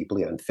that's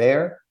deeply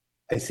unfair.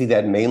 I see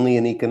that mainly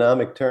in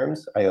economic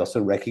terms. I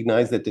also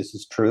recognize that this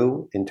is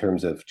true in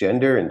terms of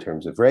gender, in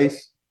terms of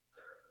race.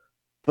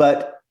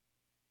 But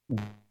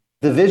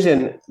the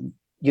vision,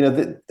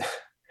 the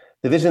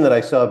vision that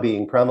I saw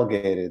being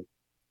promulgated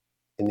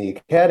in the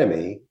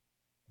academy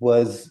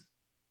was,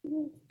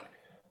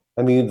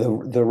 I mean,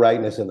 the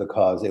rightness of the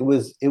cause. It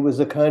was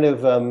a kind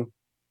of,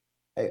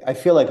 I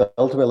feel like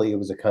ultimately it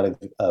was a kind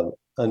of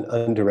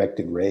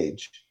undirected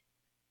rage.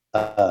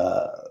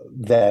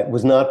 That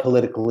was not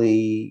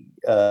politically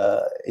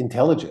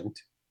intelligent,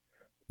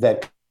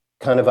 that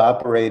kind of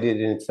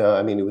operated in its own.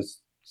 I mean, it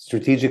was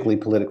strategically,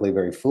 politically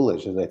very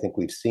foolish, as I think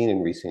we've seen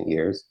in recent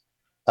years.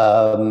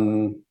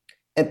 And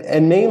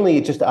mainly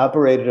it just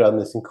operated on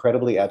this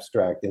incredibly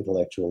abstract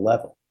intellectual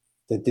level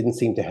that didn't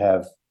seem to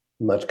have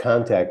much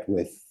contact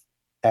with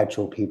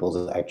actual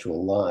people's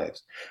actual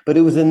lives. But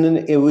it was in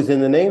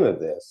the name of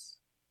this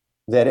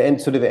that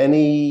and sort of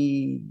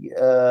any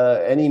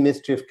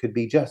mischief could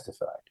be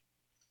justified.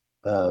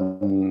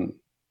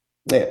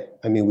 Yeah,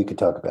 I mean, we could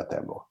talk about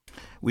that more.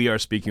 We are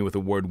speaking with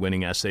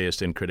award-winning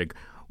essayist and critic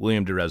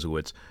William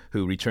Deresiewicz,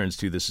 who returns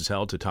to This Is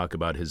Hell to talk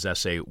about his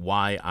essay,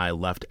 Why I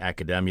Left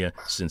Academia,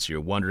 Since You're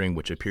Wondering,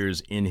 which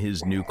appears in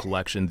his new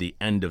collection, The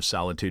End of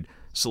Solitude,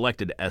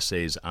 Selected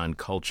Essays on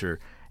Culture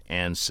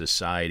and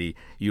Society.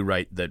 You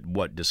write that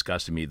what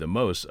disgusted me the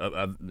most,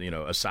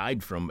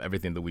 aside from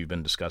everything that we've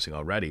been discussing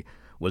already,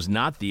 was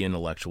not the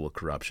intellectual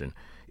corruption.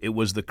 It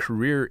was the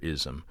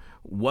careerism.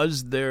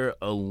 Was there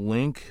a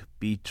link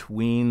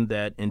between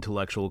that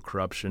intellectual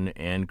corruption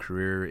and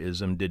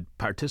careerism? Did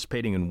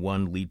participating in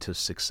one lead to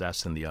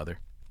success in the other?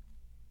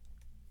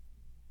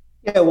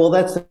 Yeah, well,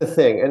 that's the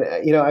thing. And,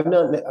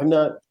 I'm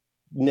not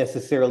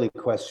necessarily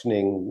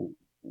questioning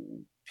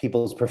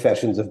people's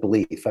professions of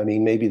belief. I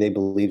mean, maybe they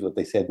believed what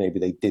they said, maybe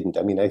they didn't.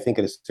 I mean, I think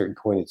at a certain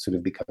point it sort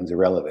of becomes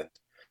irrelevant.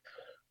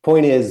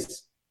 Point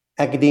is,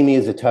 academia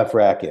is a tough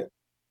racket.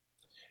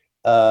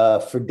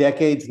 For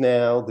decades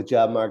now, the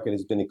job market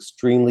has been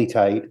extremely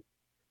tight.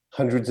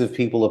 Hundreds of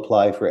people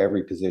apply for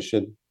every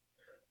position.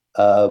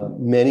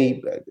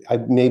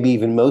 Maybe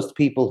even most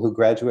people who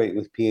graduate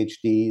with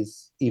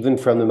PhDs, even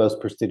from the most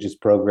prestigious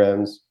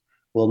programs,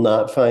 will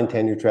not find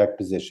tenure track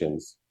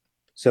positions.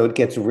 So it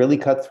gets really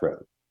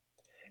cutthroat.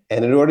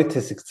 And in order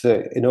to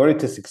succeed, in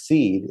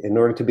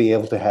order to be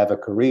able to have a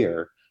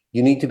career,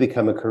 you need to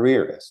become a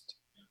careerist,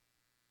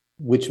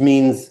 which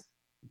means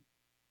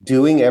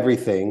doing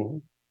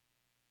everything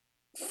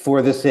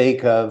for the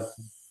sake of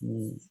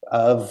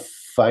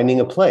finding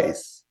a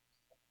place,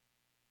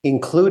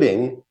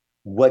 including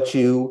what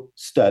you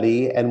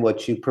study and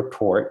what you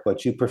purport,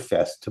 what you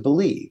profess to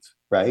believe,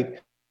 right?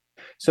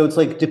 So it's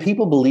like, do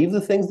people believe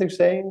the things they're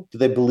saying? Do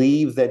they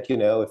believe that,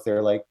 if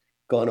they're like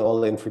gone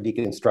all in for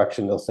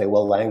deconstruction, they'll say,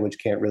 well, language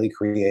can't really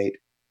create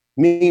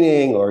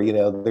meaning, or,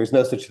 there's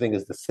no such thing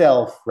as the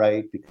self,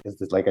 right? Because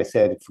like I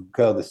said,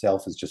 Foucault, the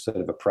self is just sort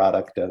of a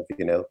product of,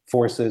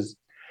 forces.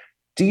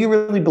 Do you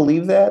really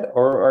believe that?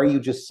 Or are you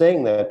just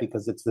saying that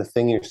because it's the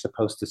thing you're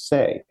supposed to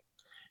say?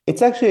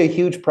 It's actually a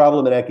huge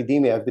problem in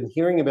academia. I've been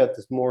hearing about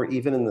this more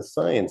even in the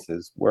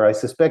sciences, where I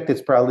suspect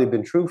it's probably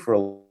been true for a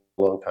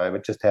long time. I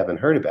just haven't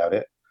heard about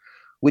it,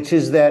 which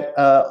is that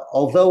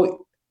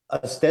although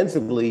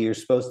ostensibly you're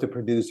supposed to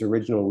produce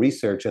original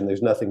research, and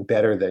there's nothing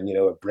better than,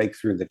 a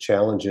breakthrough that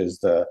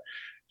challenges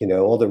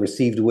all the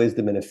received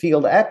wisdom in a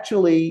field,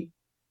 actually,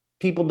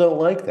 people don't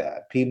like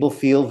that. People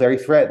feel very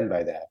threatened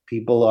by that.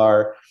 People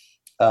are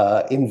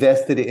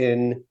invested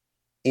in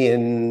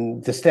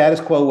the status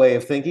quo way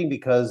of thinking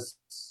because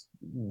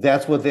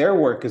that's what their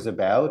work is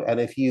about. And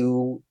if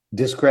you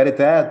discredit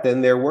that,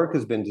 then their work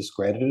has been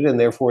discredited, and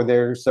therefore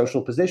their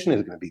social position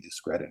is going to be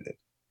discredited.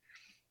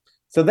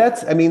 So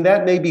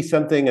that may be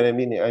something.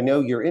 And I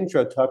know your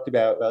intro talked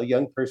about a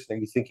young person, are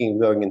you thinking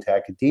of going into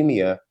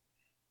academia?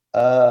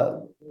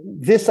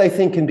 This, I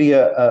think, can be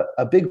a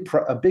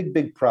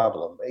big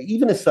problem,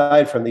 even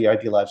aside from the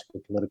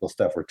ideological political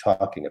stuff we're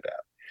talking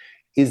about,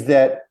 is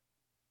that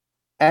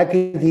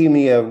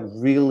academia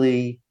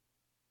really,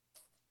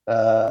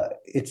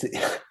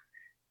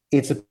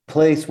 it's a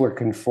place where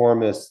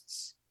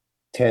conformists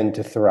tend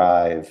to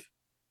thrive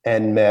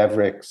and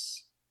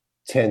mavericks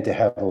tend to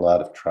have a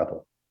lot of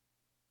trouble.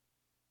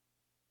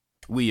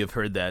 We have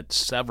heard that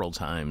several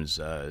times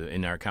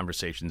in our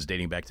conversations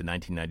dating back to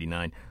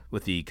 1999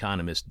 with the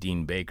economist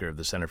Dean Baker of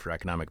the Center for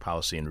Economic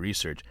Policy and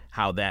Research,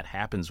 how that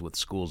happens with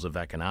schools of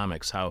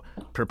economics, how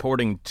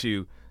purporting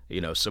to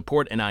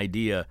support an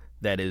idea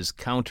that is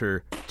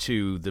counter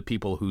to the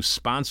people who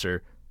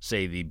sponsor,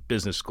 say, the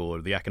business school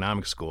or the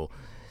economic school,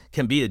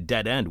 can be a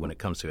dead end when it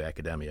comes to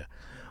academia.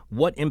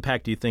 What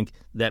impact do you think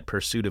that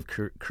pursuit of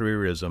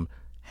careerism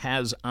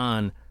has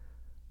on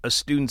a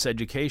student's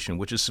education,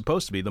 which is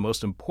supposed to be the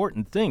most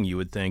important thing, you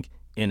would think,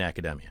 in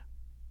academia?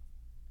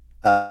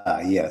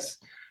 Yes.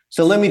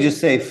 So let me just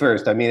say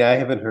first, I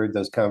haven't heard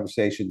those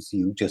conversations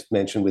you just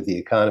mentioned with the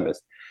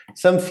economist.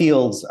 Some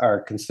fields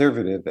are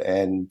conservative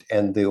and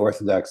the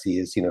orthodoxy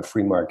is,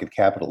 free market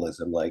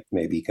capitalism, like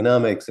maybe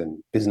economics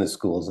and business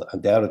schools,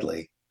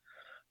 undoubtedly.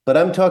 But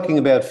I'm talking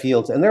about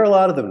fields, and there are a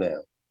lot of them now.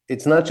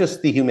 It's not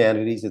just the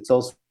humanities, it's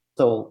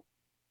also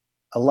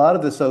a lot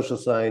of the social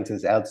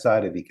sciences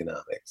outside of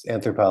economics,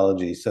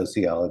 anthropology,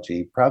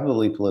 sociology,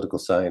 probably political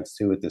science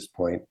too at this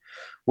point,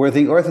 where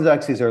the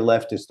orthodoxies are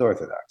leftist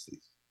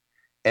orthodoxies.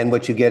 And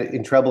what you get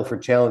in trouble for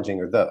challenging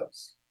are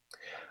those.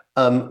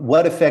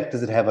 What effect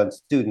does it have on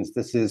students?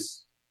 This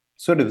is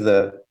sort of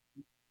the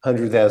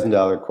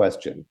 $100,000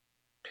 question.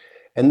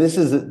 And this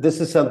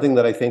is something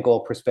that I think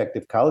all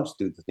prospective college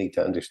students need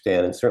to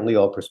understand, and certainly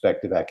all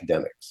prospective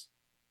academics.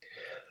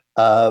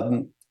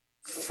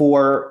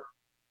 For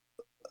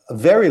a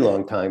very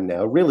long time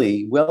now,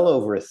 really well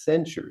over a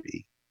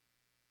century,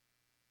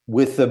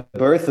 with the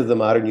birth of the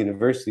modern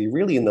university,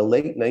 really in the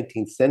late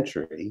 19th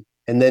century,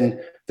 and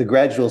then the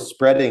gradual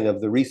spreading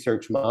of the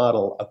research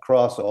model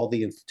across all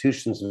the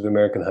institutions of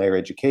American higher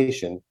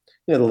education,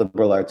 the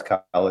liberal arts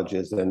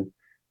colleges and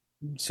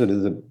sort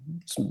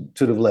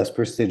of less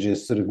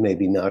prestigious,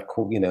 maybe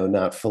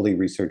not fully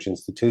research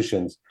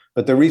institutions,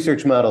 but the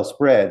research model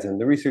spreads,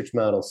 and the research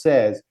model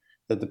says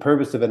that the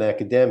purpose of an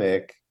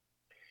academic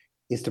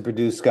is to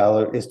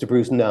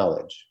produce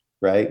knowledge,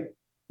 right?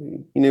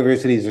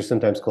 Universities are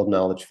sometimes called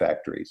knowledge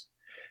factories,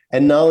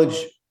 and knowledge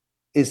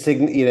is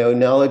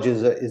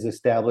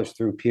established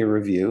through peer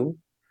review.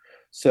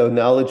 So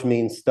knowledge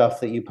means stuff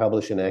that you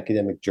publish in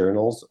academic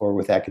journals or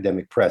with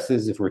academic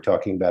presses, if we're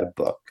talking about a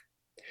book.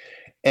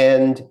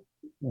 And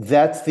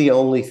that's the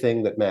only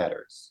thing that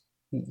matters.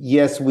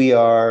 Yes, we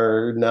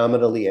are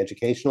nominally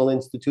educational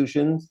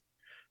institutions,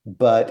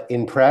 but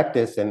in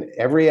practice, and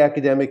every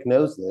academic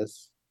knows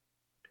this,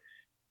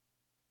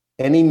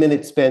 any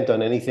minute spent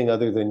on anything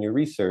other than your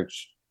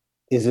research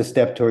is a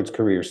step towards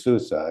career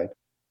suicide.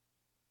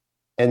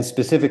 and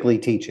specifically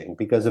teaching,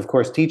 because of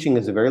course teaching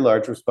is a very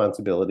large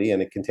responsibility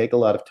and it can take a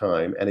lot of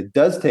time, and it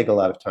does take a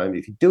lot of time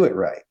if you do it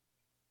right.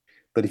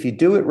 But if you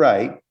do it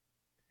right,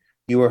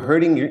 you are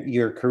hurting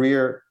your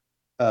career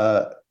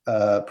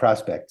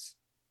prospects.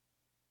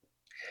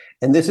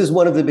 And this is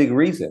one of the big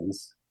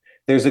reasons.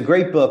 There's a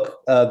great book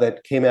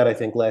that came out, I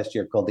think, last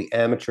year called The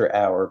Amateur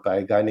Hour by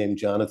a guy named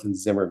Jonathan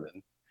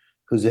Zimmerman,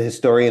 who's a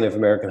historian of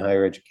American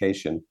higher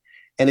education.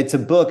 And it's a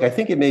book, I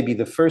think it may be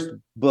the first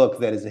book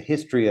that is a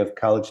history of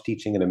college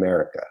teaching in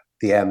America,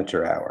 The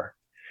Amateur Hour.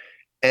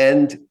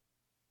 And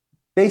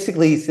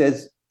basically he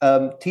says,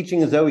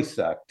 teaching has always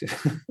sucked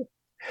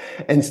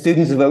and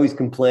students have always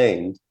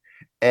complained.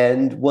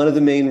 And one of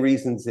the main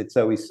reasons it's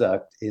always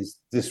sucked is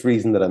this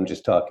reason that I'm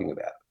just talking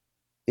about,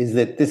 is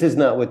that this is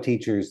not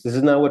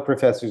what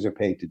professors are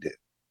paid to do.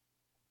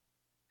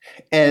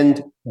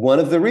 And one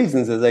of the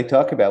reasons, as I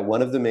talk about,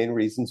 one of the main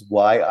reasons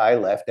why I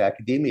left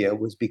academia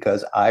was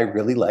because I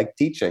really liked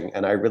teaching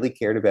and I really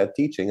cared about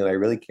teaching and I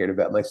really cared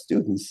about my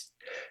students.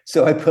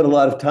 So I put a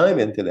lot of time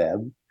into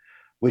them,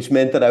 which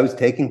meant that I was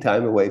taking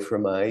time away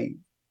from my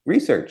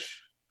research,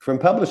 from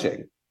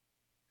publishing.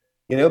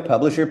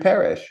 Publish or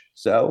perish.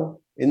 So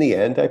in the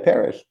end, I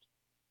perished.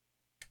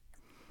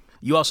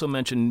 You also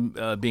mentioned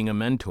being a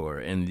mentor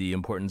and the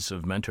importance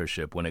of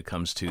mentorship when it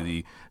comes to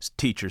the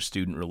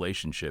teacher-student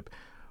relationship.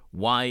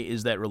 Why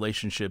is that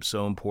relationship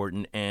so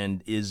important,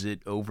 and is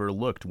it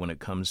overlooked when it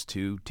comes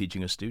to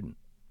teaching a student?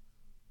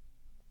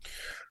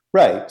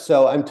 Right.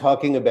 So I'm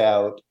talking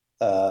about,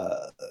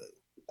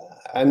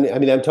 I'm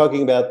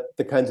talking about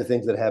the kinds of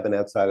things that happen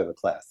outside of the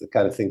class, the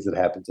kind of things that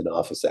happens in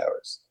office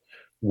hours,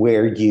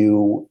 where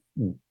you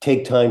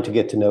take time to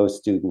get to know a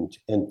student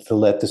and to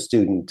let the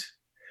student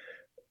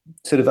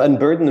sort of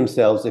unburden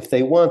themselves, if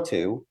they want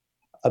to,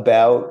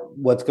 about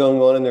what's going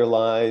on in their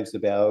lives,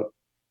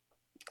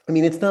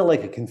 it's not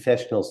like a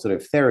confessional sort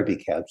of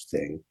therapy couch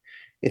thing.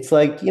 It's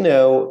like,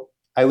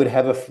 I would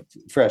have a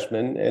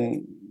freshman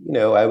and,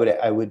 I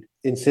would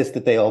insist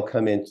that they all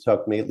come in to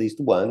talk to me at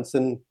least once.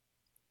 And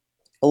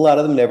a lot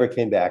of them never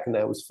came back, and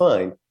that was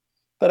fine.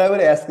 But I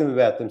would ask them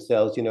about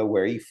themselves,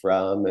 where are you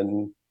from?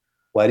 And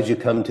why did you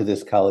come to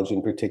this college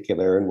in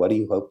particular? And what do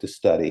you hope to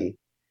study?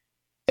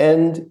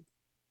 And,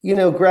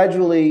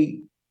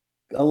 gradually,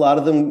 a lot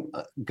of them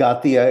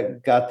got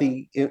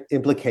the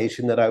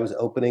implication that I was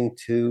open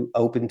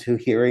to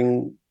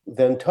hearing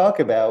them talk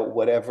about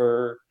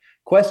whatever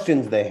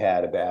questions they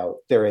had about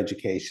their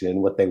education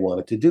and what they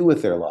wanted to do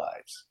with their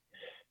lives.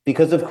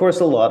 Because of course,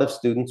 a lot of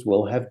students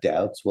will have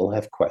doubts, will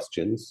have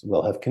questions,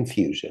 will have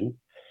confusion.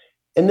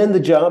 And then the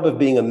job of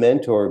being a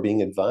mentor,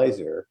 being an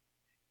advisor,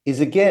 is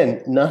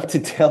again, not to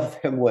tell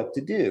them what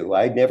to do.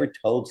 I never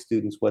told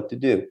students what to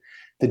do.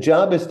 The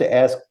job is to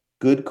ask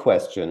good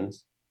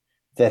questions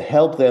that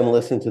help them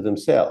listen to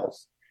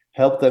themselves,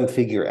 help them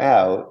figure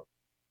out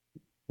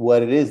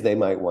what it is they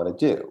might want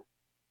to do.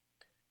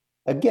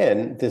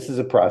 Again, this is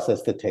a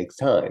process that takes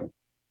time.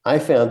 I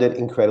found it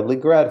incredibly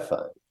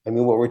gratifying.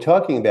 What we're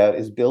talking about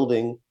is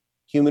building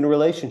human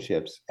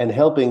relationships and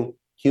helping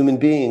human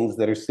beings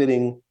that are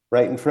sitting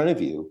right in front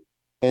of you.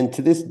 And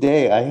to this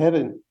day, I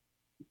haven't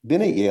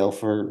been at Yale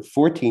for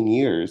 14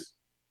 years.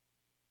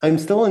 I'm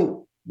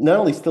not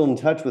only still in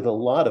touch with a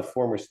lot of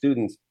former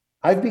students,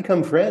 I've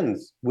become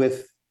friends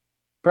with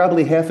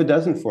probably half a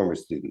dozen former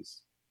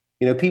students.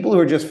 People who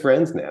are just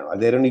friends now.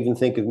 They don't even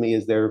think of me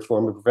as their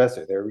former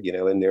professor. They're,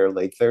 in their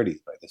late 30s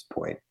by this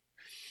point.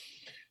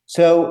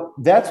 So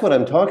that's what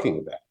I'm talking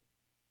about.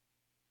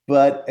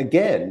 But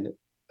again,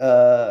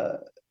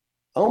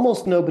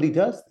 almost nobody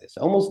does this.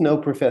 Almost no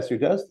professor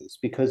does this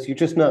because you're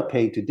just not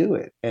paid to do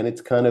it. And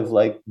it's kind of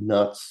like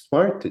not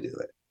smart to do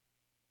it.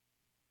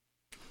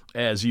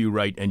 As you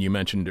write, and you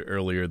mentioned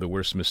earlier, the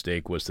worst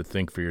mistake was to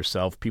think for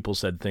yourself. People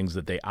said things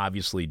that they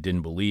obviously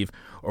didn't believe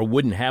or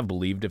wouldn't have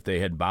believed if they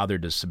had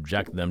bothered to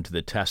subject them to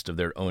the test of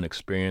their own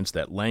experience,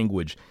 that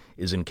language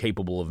is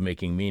incapable of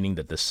making meaning,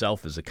 that the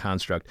self is a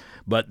construct,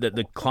 but that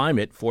the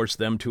climate forced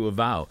them to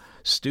avow.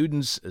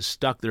 Students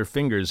stuck their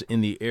fingers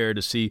in the air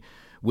to see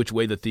which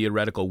way the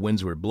theoretical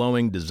winds were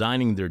blowing,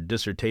 designing their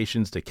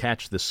dissertations to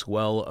catch the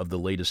swell of the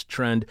latest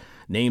trend.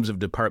 Names of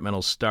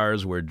departmental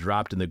stars were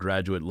dropped in the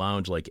graduate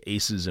lounge like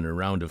aces in a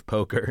round of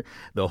poker.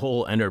 The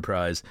whole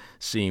enterprise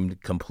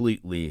seemed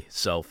completely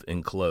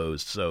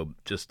self-enclosed. So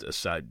just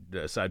aside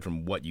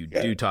from what you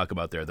do talk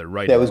about there, the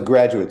writing. That was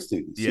graduate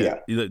students,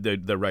 yeah.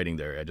 The writing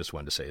there, I just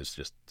wanted to say, is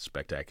just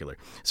spectacular.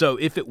 So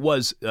if it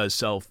was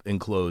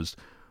self-enclosed,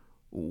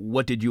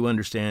 what did you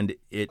understand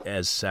it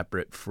as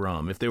separate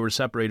from? If they were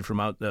separated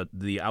from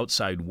the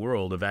outside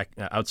world of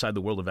outside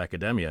the world of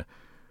academia,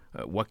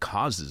 what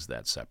causes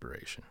that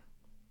separation?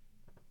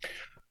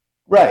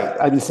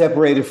 Right.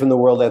 Separated from the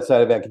world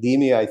outside of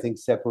academia. I think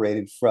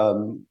separated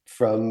from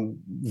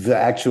the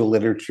actual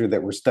literature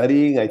that we're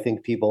studying. I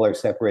think people are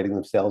separating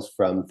themselves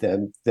from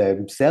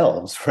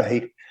themselves.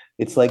 Right.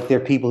 It's like they're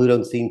people who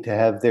don't seem to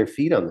have their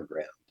feet on the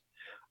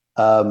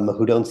ground,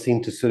 who don't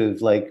seem to sort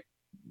of like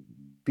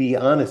be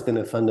honest in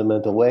a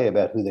fundamental way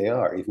about who they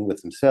are, even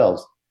with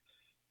themselves.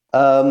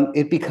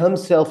 It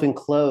becomes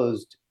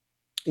self-enclosed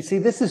You see,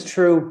 this is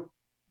true.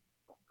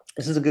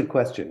 This is a good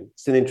question.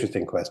 It's an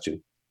interesting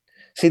question.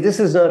 See, this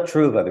is not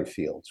true of other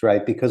fields,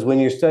 right? Because when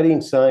you're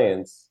studying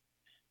science,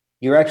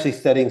 you're actually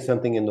studying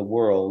something in the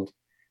world,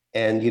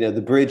 and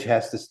the bridge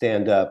has to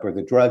stand up or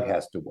the drug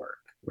has to work,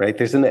 right?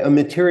 There's a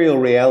material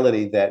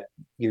reality that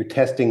you're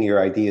testing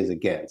your ideas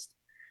against.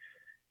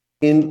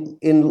 In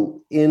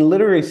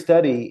literary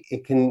study,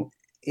 it can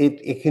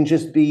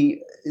just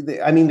be.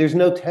 I mean, there's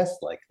no test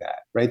like that,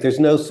 right? There's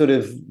no sort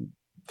of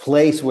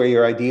place where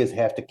your ideas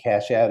have to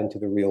cash out into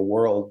the real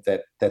world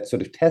that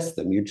sort of tests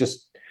them. You're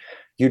just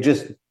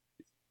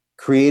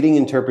creating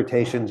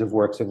interpretations of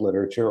works of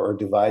literature or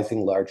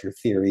devising larger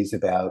theories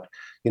about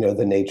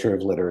the nature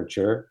of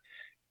literature.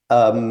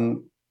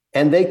 And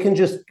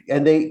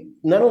they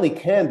not only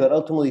can, but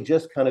ultimately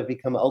just kind of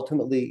become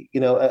ultimately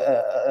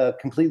a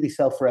completely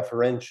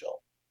self-referential,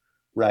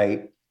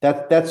 right?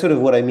 That's sort of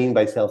what I mean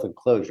by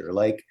self-enclosure.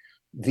 Like,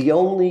 the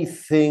only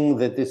thing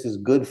that this is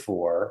good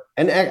for,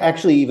 and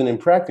actually even in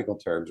practical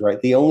terms, right,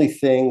 the only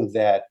thing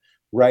that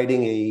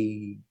writing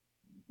a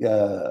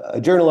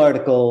journal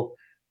article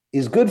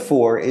is good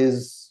for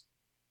is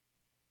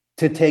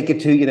to take it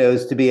to,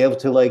 is to be able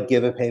to like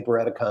give a paper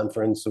at a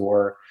conference,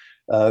 or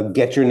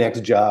get your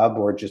next job,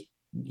 or just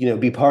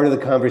be part of the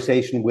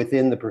conversation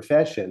within the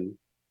profession.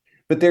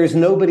 But there's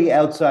nobody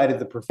outside of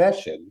the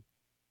profession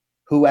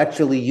who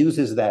actually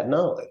uses that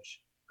knowledge,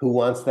 who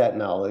wants that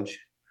knowledge,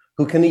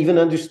 who can even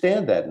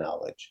understand that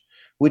knowledge,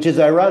 which is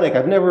ironic.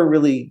 I've never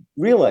really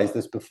realized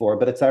this before,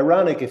 but it's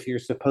ironic if you're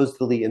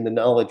supposedly in the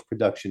knowledge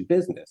production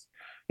business.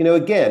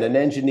 Again, an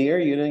engineer,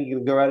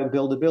 you go out and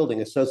build a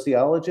building. A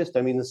sociologist,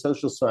 I mean, the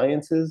social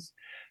sciences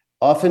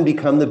often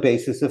become the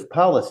basis of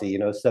policy.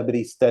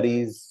 Somebody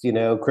studies,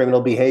 criminal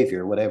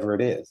behavior, whatever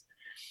it is.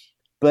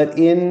 But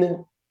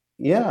in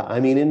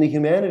the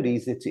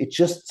humanities, it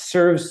just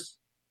serves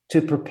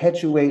to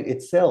perpetuate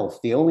itself.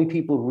 The only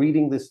people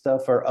reading this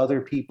stuff are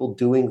other people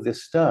doing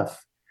this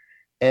stuff.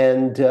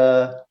 And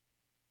the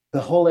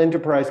whole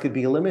enterprise could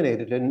be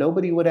eliminated and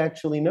nobody would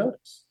actually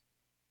notice.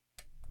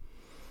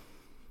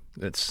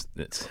 That's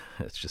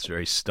just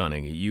very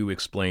stunning. You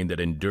explained that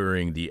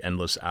enduring the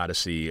endless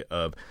odyssey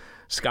of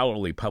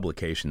scholarly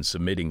publication,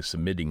 submitting,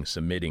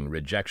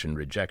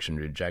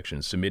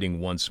 rejection, submitting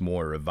once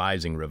more,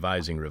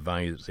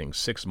 revising,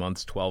 6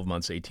 months, 12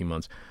 months, 18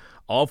 months,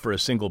 all for a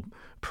single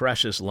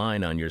precious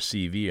line on your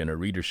CV and a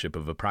readership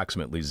of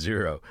approximately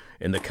zero.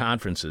 In the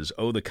conferences,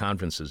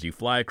 you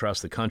fly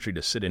across the country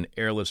to sit in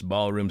airless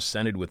ballrooms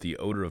scented with the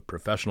odor of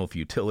professional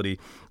futility,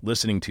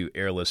 listening to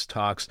airless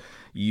talks.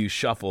 You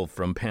shuffle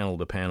from panel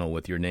to panel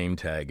with your name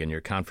tag and your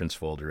conference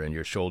folder and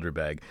your shoulder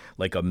bag,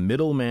 like a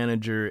middle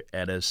manager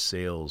at a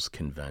sales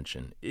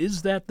convention.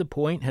 Is that the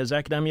point? Has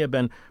academia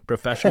been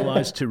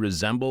professionalized to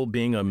resemble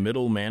being a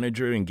middle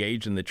manager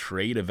engaged in the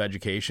trade of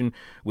education,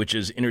 which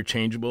is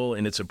interchangeable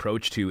in its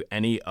approach to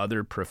any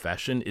other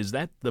profession? Is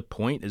that the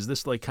point? Is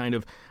this like kind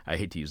of, I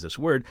hate to use this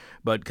word,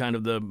 but kind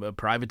of the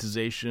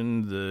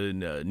privatization, the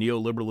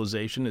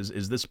neoliberalization?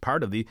 Is this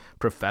part of the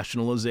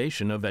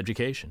professionalization of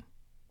education?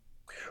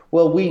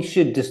 Well, we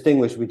should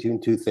distinguish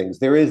between two things.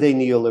 There is a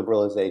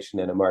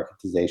neoliberalization and a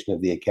marketization of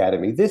the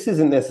academy. This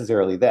isn't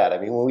necessarily that. I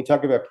mean, when we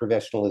talk about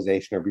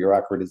professionalization or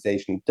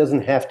bureaucratization, it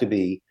doesn't have to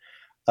be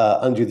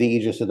under the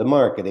aegis of the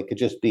market. It could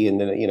just be in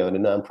in a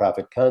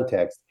nonprofit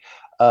context.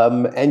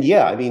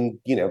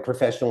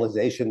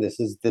 Professionalization.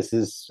 This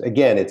is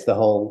again. It's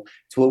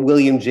what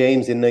William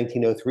James in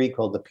 1903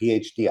 called the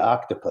PhD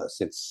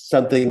octopus. It's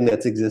something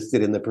that's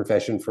existed in the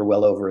profession for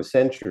well over a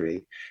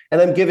century.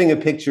 And I'm giving a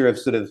picture of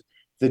sort of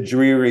the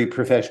dreary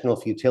professional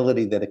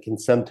futility that it can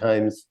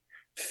sometimes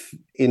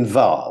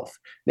involve.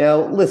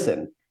 Now,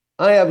 listen,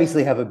 I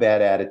obviously have a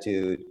bad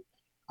attitude.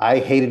 I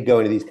hated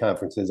going to these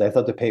conferences. I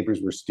thought the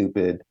papers were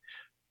stupid.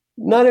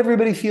 Not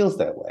everybody feels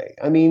that way.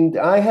 I mean,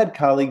 I had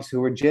colleagues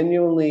who were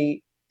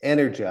genuinely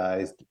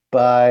energized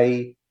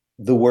by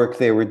the work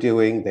they were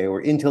doing. They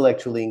were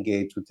intellectually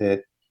engaged with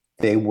it.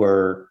 They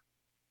were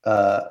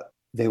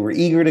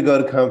eager to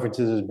go to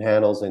conferences and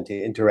panels and to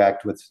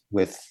interact with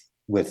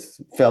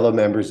fellow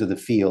members of the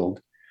field.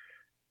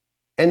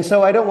 And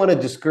so I don't want to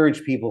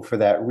discourage people for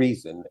that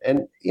reason.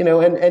 And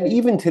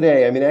even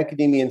today, I mean,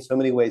 academia in so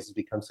many ways has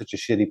become such a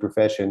shitty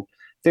profession.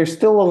 There's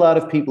still a lot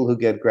of people who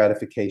get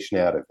gratification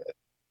out of it.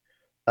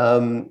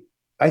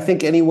 I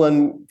think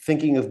anyone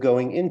thinking of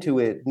going into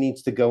it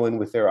needs to go in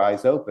with their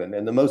eyes open.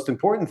 And the most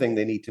important thing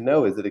they need to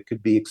know is that it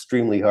could be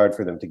extremely hard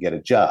for them to get a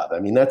job. I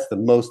mean, that's the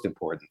most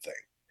important thing.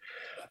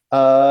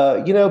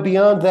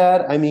 Beyond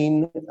that, I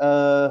mean,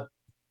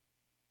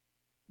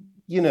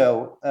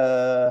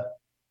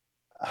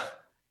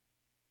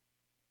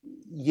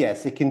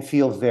 yes, it can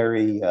feel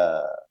very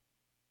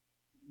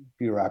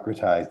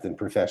bureaucratized and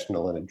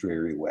professional in a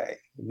dreary way.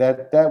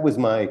 That was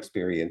my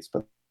experience.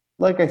 But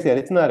like I said,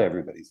 it's not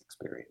everybody's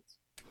experience.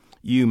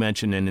 You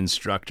mentioned an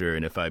instructor,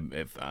 and if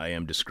I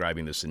am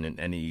describing this in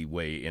any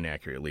way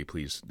inaccurately,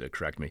 please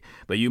correct me.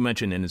 But you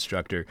mentioned an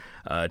instructor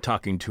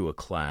talking to a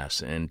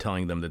class and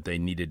telling them that they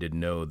needed to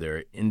know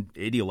their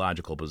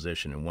ideological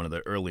position in one of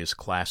the earliest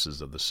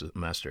classes of the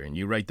semester. And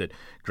you write that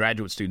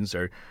graduate students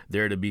are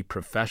there to be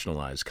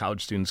professionalized.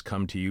 College students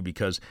come to you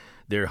because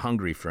they're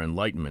hungry for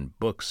enlightenment.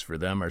 Books for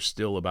them are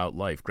still about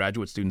life.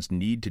 Graduate students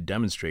need to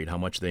demonstrate how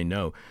much they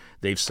know.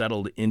 They've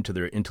settled into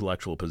their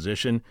intellectual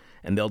position,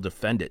 and they'll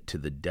defend it to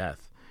the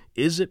death.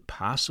 Is it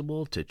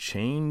possible to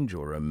change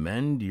or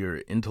amend your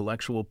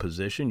intellectual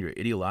position, your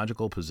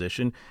ideological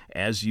position,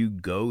 as you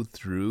go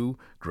through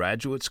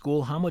graduate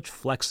school? How much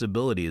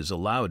flexibility is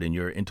allowed in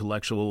your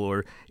intellectual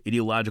or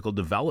ideological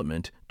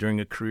development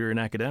during a career in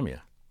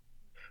academia?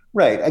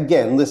 Right.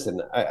 Again,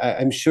 listen,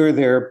 I'm sure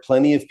there are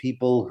plenty of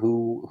people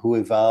who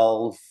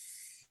evolve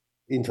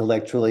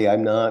intellectually.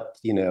 I'm not,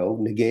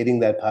 negating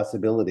that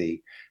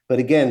possibility. But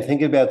again,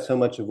 think about so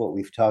much of what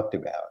we've talked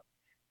about.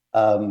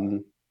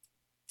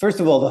 First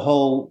of all,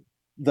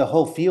 the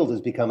whole field has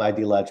become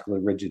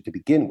ideologically rigid to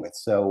begin with.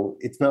 So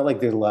it's not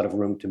like there's a lot of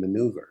room to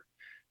maneuver.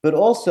 But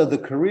also the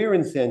career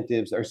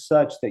incentives are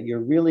such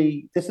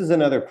that this is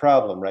another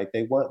problem, right?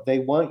 They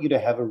want you to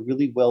have a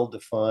really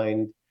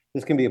well-defined.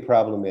 This can be a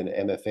problem in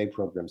MFA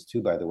programs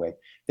too, by the way.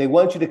 They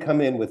want you to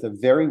come in with a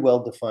very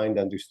well-defined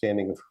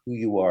understanding of who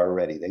you are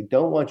already. They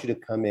don't want you to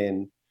come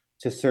in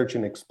to search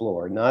and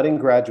explore, not in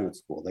graduate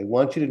school. They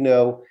want you to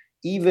know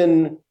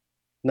even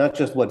not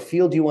just what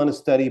field you want to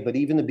study, but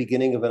even the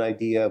beginning of an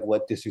idea of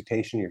what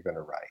dissertation you're going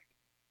to write,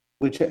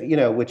 which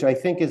I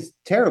think is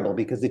terrible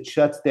because it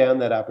shuts down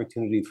that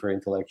opportunity for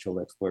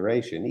intellectual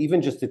exploration,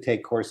 even just to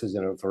take courses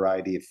in a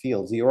variety of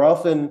fields. You're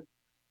often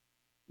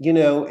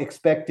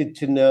expected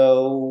to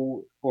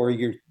know, or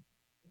who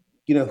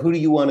do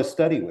you want to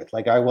study with?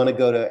 Like, I want to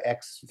go to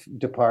X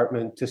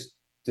department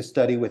to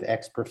study with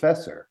X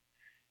professor.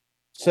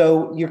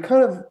 So you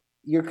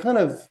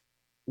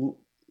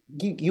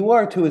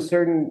are to a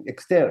certain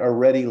extent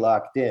already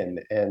locked in,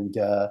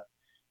 I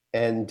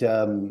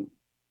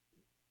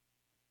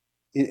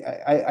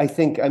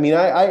think,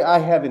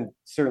 I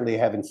certainly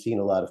haven't seen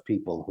a lot of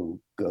people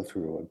who go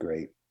through a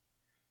great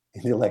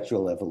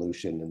intellectual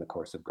evolution in the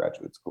course of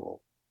graduate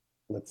school.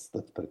 Let's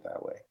put it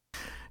that way.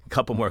 A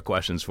couple more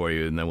questions for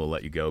you, and then we'll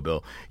let you go,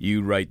 Bill.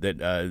 You write that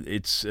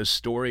it's a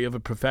story of a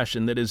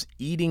profession that is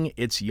eating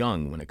its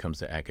young when it comes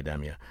to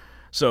academia.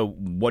 So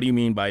what do you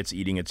mean by it's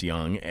eating its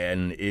young,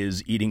 and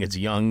is eating its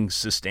young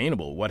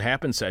sustainable? What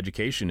happens to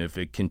education if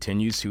it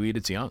continues to eat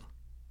its young?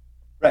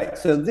 Right.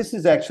 So this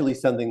is actually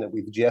something that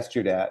we've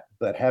gestured at,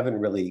 but haven't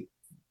really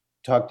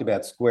talked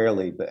about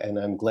squarely. And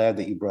I'm glad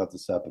that you brought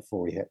this up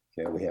before we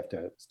have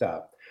to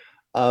stop.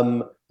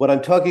 What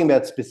I'm talking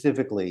about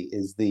specifically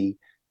is the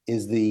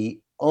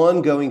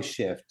ongoing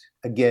shift,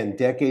 again,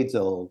 decades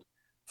old,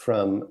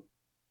 from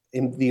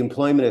the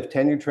employment of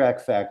tenure-track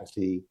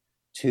faculty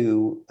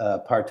to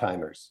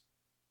part-timers,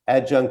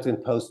 adjuncts and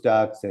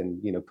postdocs,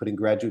 and putting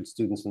graduate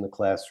students in the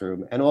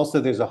classroom. And also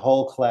there's a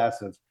whole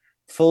class of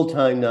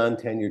full-time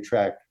non-tenure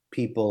track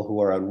people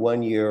who are on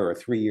 1 year or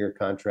 3 year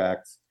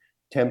contracts,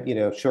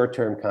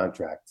 short-term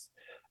contracts.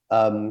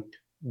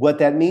 What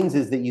that means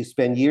is that you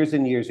spend years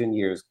and years and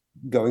years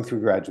going through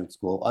graduate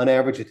school. On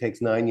average, it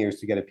takes 9 years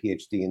to get a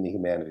PhD in the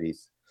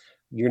humanities.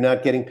 You're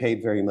not getting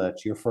paid very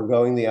much. You're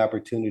foregoing the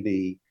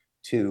opportunity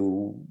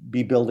to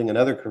be building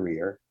another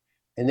career.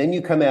 And then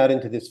you come out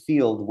into this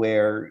field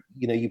where,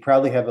 you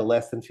probably have a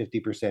less than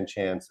 50%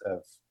 chance of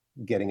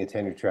getting a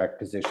tenure track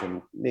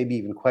position, maybe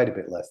even quite a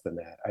bit less than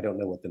that. I don't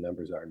know what the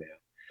numbers are now.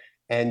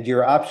 And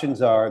your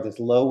options are this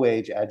low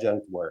wage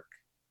adjunct work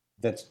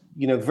that's,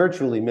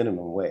 virtually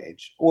minimum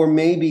wage, or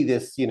maybe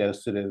this,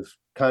 sort of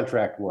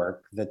contract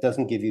work that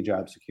doesn't give you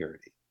job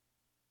security.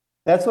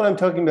 That's what I'm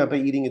talking about by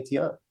eating its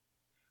young.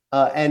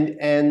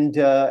 And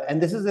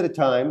this is at a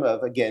time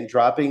of, again,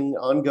 dropping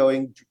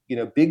ongoing,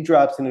 big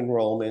drops in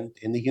enrollment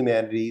in the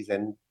humanities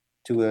and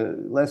to a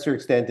lesser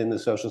extent in the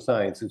social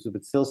sciences,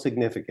 but still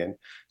significant.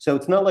 So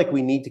it's not like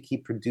we need to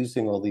keep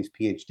producing all these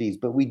PhDs,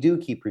 but we do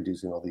keep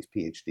producing all these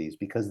PhDs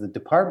because the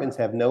departments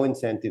have no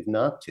incentive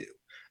not to.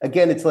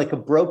 Again, it's like a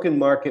broken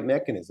market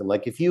mechanism.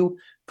 Like if you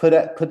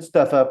put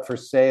stuff up for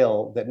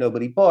sale that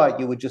nobody bought,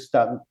 you would just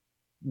stop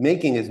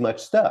making as much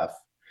stuff.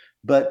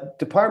 But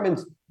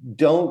departments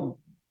don't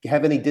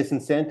have any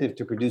disincentive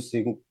to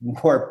producing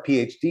more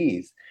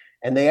PhDs.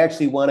 And they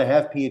actually want to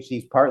have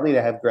PhDs partly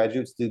to have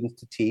graduate students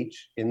to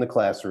teach in the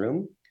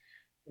classroom,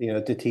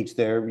 to teach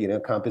their,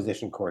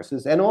 composition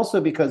courses. And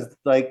also because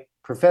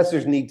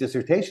professors need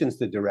dissertations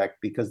to direct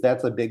because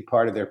that's a big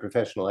part of their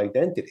professional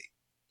identity.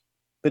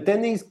 But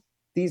then these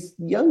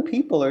young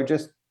people are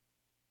just,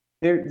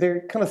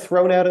 they're kind of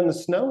thrown out in the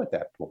snow at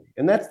that point.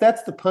 And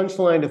that's the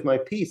punchline of my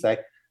piece.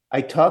 I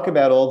talk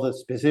about all the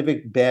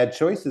specific bad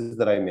choices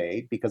that I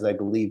made because I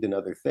believed in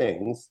other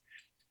things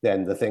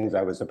than the things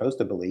I was supposed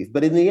to believe.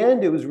 But in the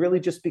end, it was really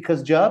just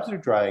because jobs are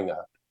drying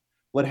up.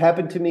 What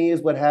happened to me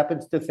is what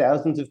happens to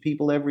thousands of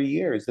people every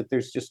year, is that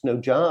there's just no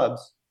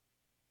jobs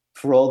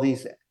for all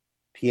these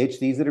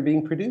PhDs that are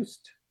being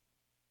produced.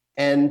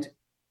 And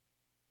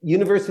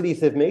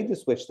universities have made the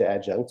switch to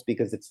adjuncts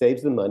because it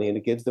saves them money and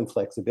it gives them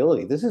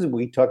flexibility. This is,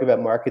 we talk about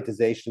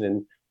marketization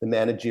in the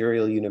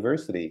managerial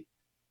university.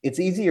 It's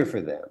easier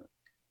for them.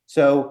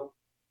 So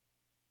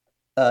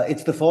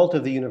it's the fault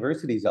of the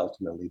universities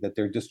ultimately that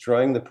they're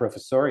destroying the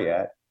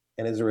professoriate,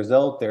 and as a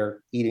result, they're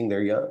eating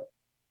their young.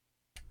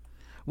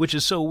 Which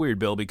is so weird,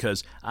 Bill,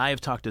 because I have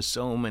talked to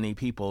so many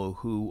people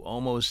who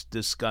almost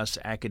discuss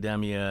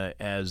academia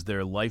as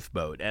their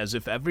lifeboat, as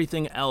if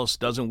everything else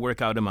doesn't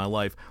work out in my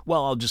life,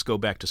 well, I'll just go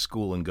back to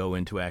school and go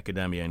into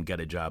academia and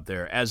get a job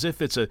there, as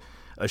if it's a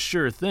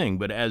sure thing.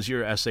 But as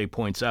your essay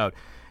points out,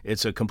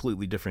 it's a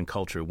completely different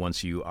culture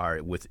once you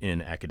are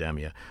within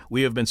academia.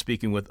 We have been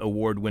speaking with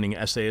award-winning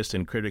essayist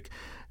and critic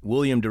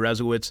William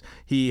Deresiewicz.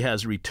 He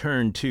has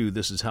returned to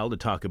This Is Hell to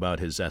talk about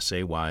his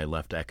essay, Why I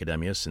Left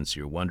Academia, Since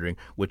You're Wondering,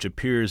 which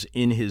appears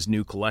in his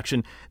new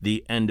collection,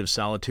 The End of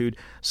Solitude,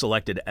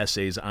 Selected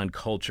Essays on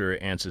Culture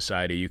and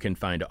Society. You can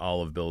find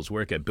all of Bill's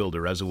work at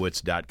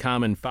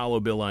BillDeresiewicz.com and follow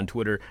Bill on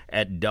Twitter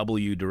at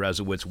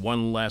WDeresiewicz.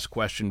 One last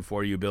question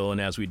for you, Bill, and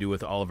as we do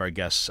with all of our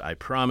guests, I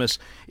promise,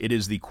 it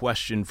is the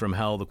question from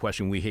hell, the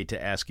question we hate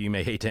to ask, you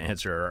may hate to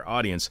answer, our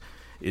audience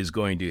is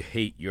going to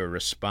hate your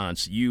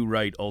response. You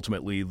write,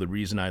 ultimately, the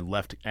reason I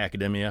left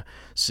academia,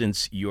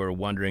 since you're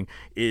wondering,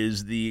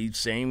 is the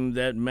same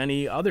that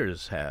many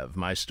others have.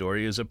 My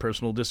story is a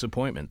personal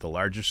disappointment. The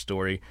larger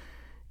story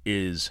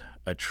is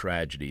a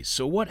tragedy.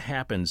 So what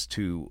happens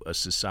to a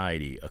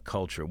society, a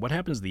culture? What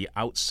happens to the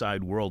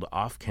outside world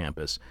off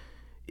campus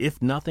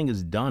if nothing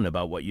is done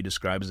about what you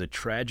describe as a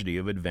tragedy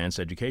of advanced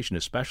education,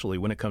 especially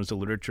when it comes to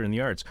literature and the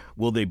arts?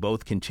 Will they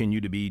both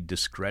continue to be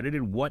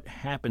discredited? What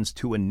happens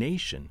to a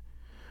nation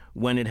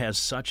when it has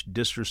such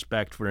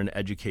disrespect for an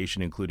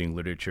education including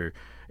literature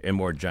and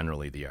more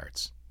generally the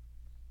arts?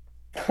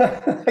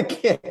 I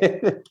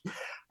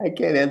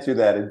can't answer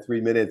that in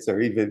 3 minutes or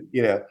even,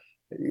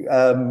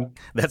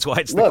 that's why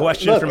it's the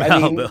question from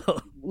hell,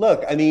 Bill.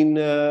 Look, I mean,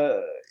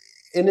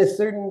 in a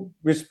certain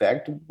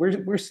respect,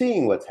 we're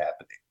seeing what's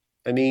happening.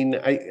 I mean,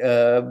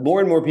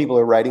 more and more people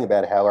are writing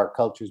about how our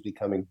culture is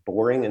becoming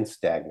boring and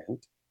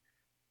stagnant.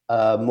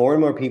 More and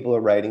more people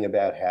are writing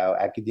about how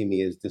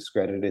academia has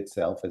discredited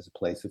itself as a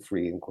place of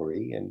free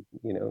inquiry, and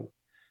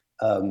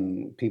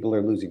people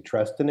are losing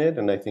trust in it,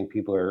 and I think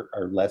people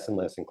are less and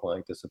less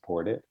inclined to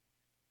support it.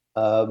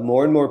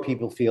 More and more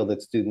people feel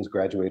that students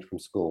graduate from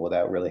school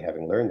without really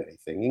having learned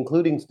anything,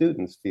 including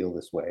students feel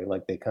this way,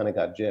 like they kind of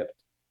got gypped.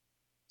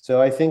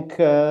 So I think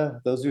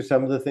those are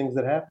some of the things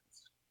that happen.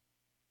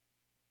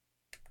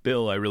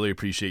 Bill, I really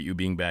appreciate you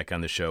being back on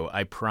the show.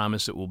 I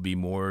promise it will be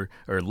more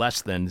or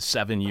less than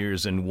 7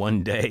 years and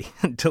 1 day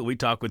until we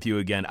talk with you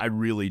again. I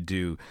really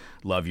do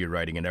love your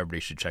writing, and everybody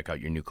should check out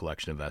your new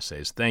collection of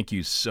essays. Thank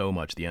you so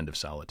much, The End of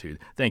Solitude.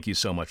 Thank you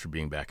so much for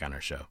being back on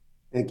our show.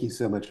 Thank you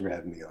so much for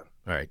having me on.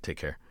 All right, take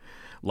care.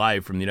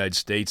 Live from the United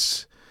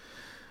States,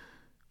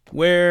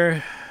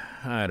 where,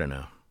 I don't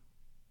know,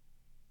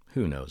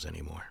 who knows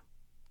anymore.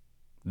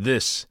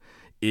 This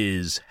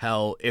is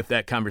hell. If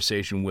that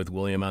conversation with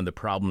William on the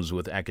problems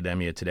with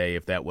academia today,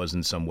 if that was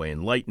in some way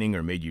enlightening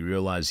or made you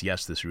realize,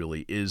 yes, this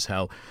really is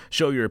hell,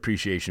 show your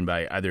appreciation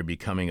by either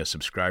becoming a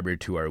subscriber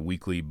to our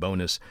weekly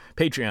bonus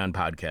Patreon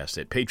podcast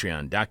at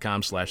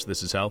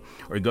patreon.com/thisishell,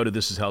 or go to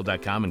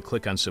thisishell.com and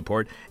click on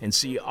support and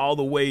see all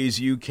the ways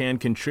you can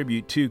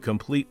contribute to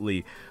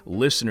completely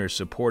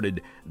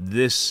listener-supported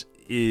This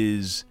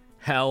Is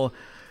Hell.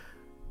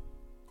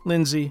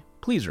 Lindsay,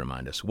 please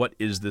remind us, what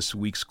is this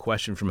week's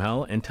question from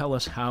hell, and tell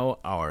us how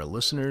our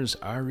listeners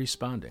are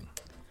responding.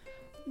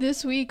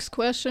 This week's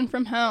question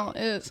from hell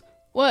is,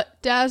 what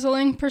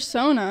dazzling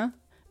persona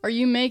are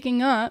you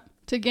making up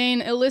to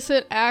gain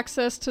illicit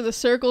access to the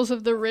circles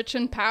of the rich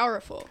and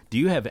powerful? Do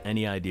you have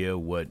any idea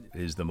what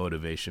is the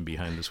motivation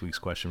behind this week's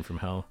question from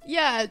hell?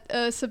 Yeah,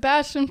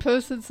 Sebastian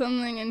posted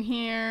something in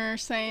here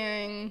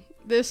saying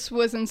this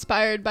was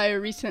inspired by a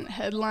recent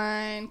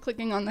headline.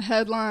 Clicking on the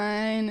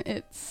headline,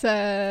 it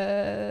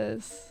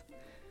says...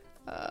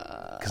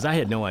 Because I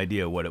had no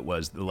idea what it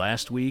was. The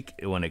last week,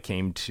 when it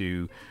came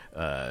to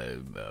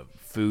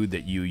food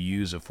that you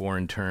use a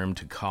foreign term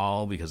to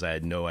call, because I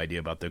had no idea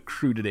about the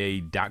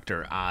Crudidae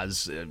Dr.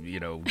 Oz,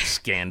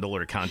 scandal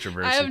or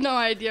controversy. I have no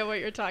idea what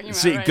you're talking about.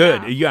 See, right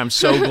good. now. Yeah, I'm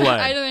so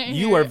glad. I didn't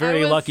you hear are it.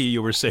 very lucky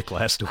you were sick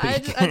last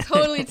week. I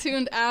totally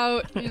tuned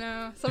out.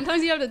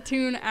 Sometimes you have to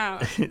tune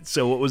out.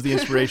 So, what was the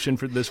inspiration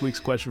for this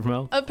week's question from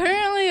hell?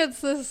 Apparently,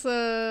 it's this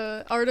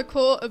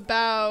article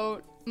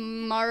about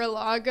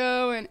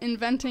Mar-a-Lago and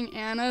Inventing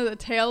Anna, the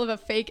tale of a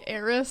fake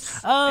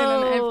heiress in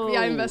an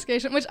FBI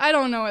investigation, which I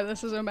don't know what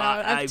this is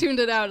about. I've tuned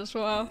it out as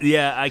well.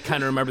 Yeah, I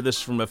kind of remember this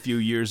from a few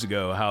years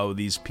ago, how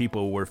these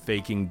people were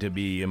faking to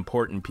be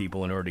important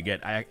people in order to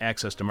get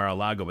access to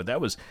Mar-a-Lago, but that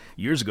was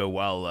years ago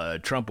while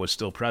Trump was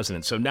still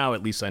president. So now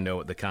at least I know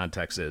what the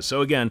context is.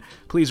 So again,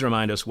 please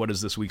remind us, what is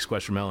this week's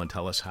question, Mel, and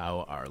tell us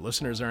how our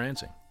listeners are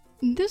answering.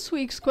 This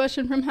week's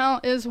question from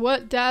hell is,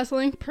 what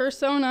dazzling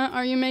persona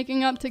are you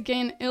making up to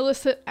gain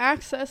illicit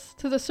access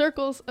to the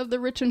circles of the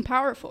rich and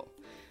powerful?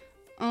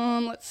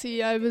 Let's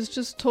see. I was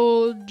just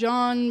told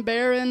John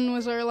Barron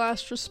was our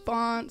last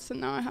response,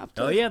 and now I have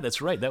to... Oh, yeah,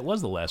 that's right. That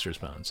was the last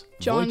response.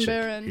 John Wojcik,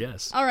 Barron.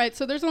 Yes. All right,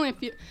 so there's only a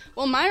few.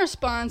 Well, my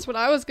response, what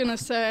I was going to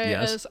say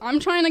Yes. is I'm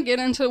trying to get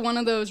into one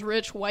of those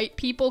rich white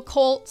people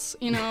cults,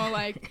 you know,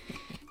 like...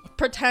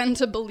 pretend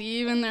to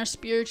believe in their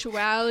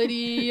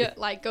spirituality,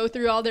 like go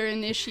through all their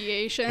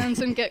initiations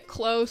and get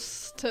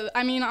close to,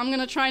 I mean, I'm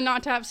gonna try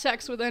not to have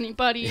sex with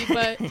anybody,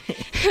 but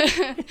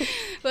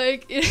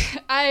like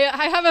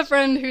I have a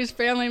friend whose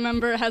family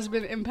member has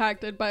been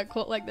impacted by a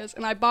cult like this,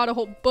 and I bought a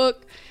whole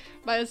book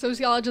by a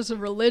sociologist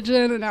of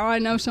religion, and now I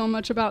know so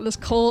much about this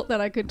cult that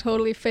I could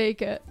totally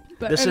fake it.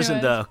 But This isn't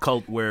anyways. the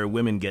cult where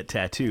women get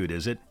tattooed,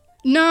 is it?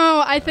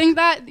 No, I think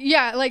that,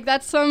 yeah, like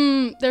there's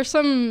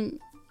some,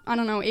 I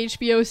don't know,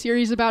 HBO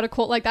series about a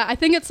cult like that. I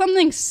think it's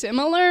something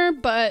similar,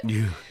 but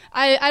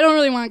I don't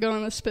really want to go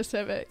into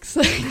specifics.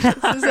 This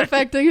is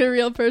affecting a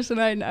real person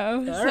I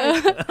know.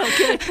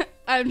 So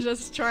I'm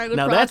just trying to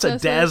Now process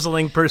that's a it.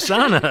 dazzling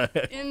persona.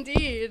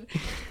 Indeed.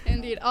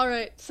 All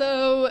right,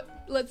 so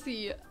let's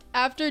see.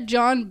 After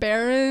John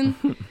Barron,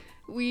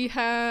 we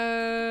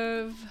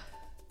have...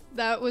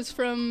 That was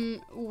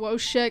from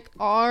Wojcik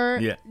R.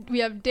 Yeah. We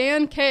have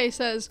Dan K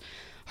says,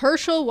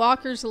 Herschel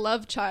Walker's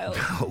Love Child.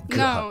 Oh, No,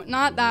 God.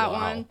 not that Wow.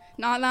 one.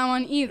 Not that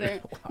one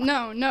either.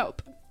 No,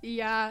 nope.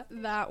 Yeah,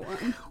 that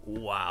one.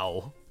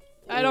 Wow.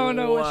 I don't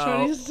know which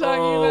one he's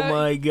talking Oh about.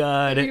 my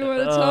God! You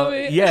wanna tell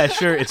me? Yeah,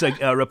 sure. It's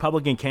a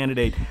Republican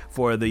candidate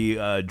for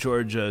the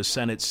Georgia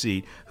Senate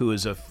seat who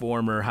is a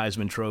former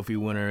Heisman Trophy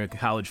winner,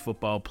 college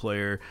football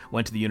player,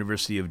 went to the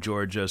University of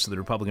Georgia. So the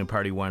Republican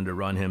Party wanted to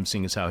run him,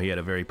 seeing as how he had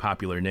a very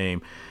popular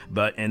name.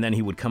 And then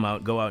he would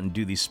go out and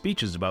do these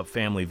speeches about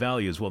family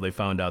values. Well, they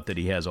found out that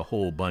he has a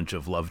whole bunch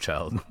of love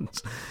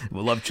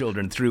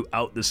children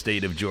throughout the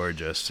state of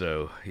Georgia.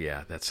 So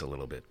yeah, that's a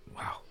little bit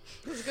wow.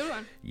 That's a good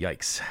one.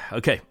 Yikes.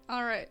 Okay.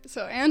 All right,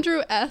 so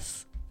Andrew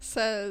S.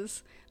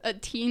 says, a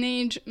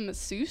teenage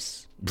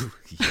masseuse.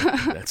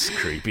 Yeah, that's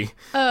creepy.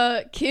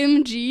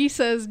 Kim G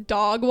says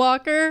dog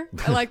walker.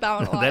 I like that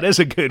one a lot. That is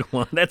a good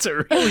one. That's a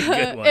really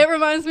good one. It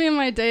reminds me of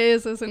my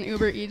days as an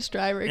Uber Eats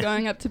driver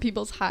going up to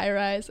people's high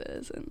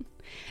rises, and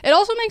it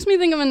also makes me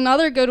think of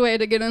another good way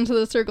to get into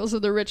the circles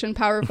of the rich and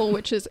powerful,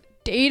 which is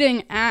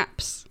dating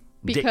apps,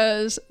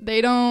 because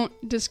they don't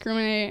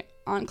discriminate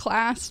on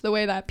class the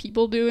way that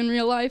people do in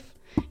real life.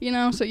 You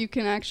know, so you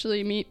can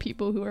actually meet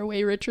people who are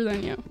way richer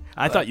than you.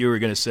 I thought you were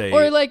going to say...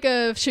 Or like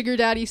a sugar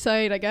daddy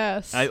site, I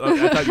guess. I thought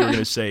you were going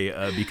to say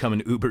become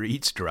an Uber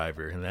Eats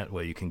driver, and that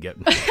way you can get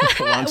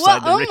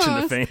alongside the rich and the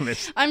almost.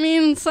 famous. I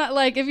mean, so,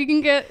 like if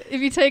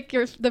you take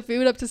the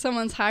food up to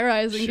someone's high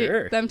rise and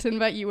Sure. get them to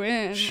invite you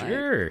in. like,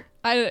 Sure.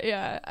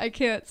 I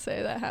can't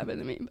say that happened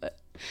to me, but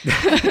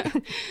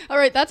all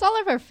right, that's all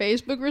of our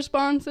Facebook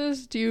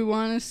responses. Do you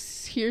want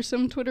to hear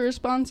some Twitter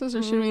responses,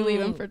 or should we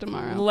leave them for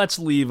tomorrow? Let's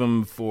leave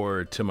them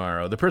for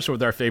tomorrow. The person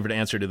with our favorite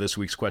answer to this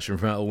week's question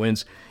from Hell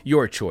wins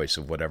your choice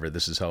of whatever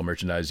This Is Hell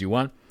merchandise you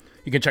want.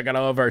 You can check out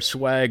all of our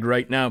swag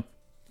right now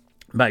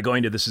by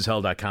going to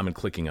thisishell.com and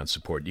clicking on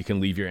support. You can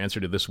leave your answer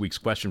to this week's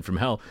question from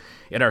Hell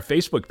at our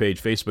Facebook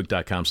page,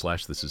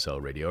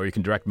 facebook.com/thisishellradio, or you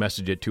can direct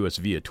message it to us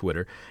via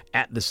Twitter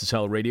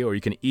 @thisishellradio, or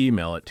you can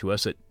email it to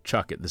us at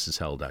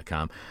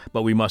chuck@thisishell.com.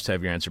 But we must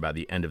have your answer by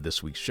the end of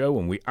this week's show,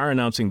 when we are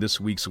announcing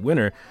this week's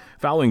winner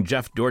following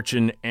Jeff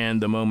Dorchin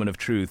and the Moment of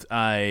Truth.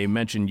 I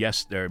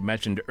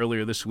mentioned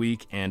earlier this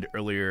week and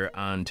earlier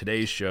on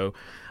today's show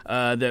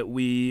that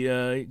we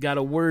got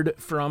a word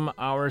from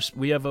our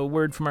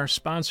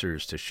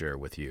sponsors to share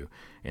with you.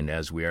 And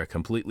as we are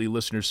completely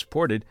listener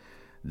supported,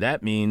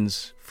 that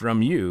means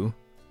from you,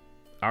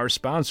 our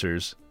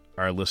sponsors,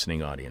 our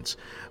listening audience.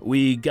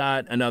 We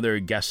got another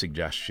guest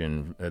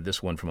suggestion,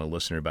 this one from a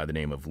listener by the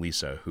name of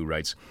Lisa, who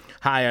writes,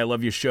 "Hi, I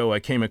love your show. I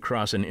came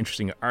across an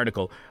interesting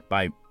article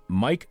by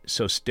Mike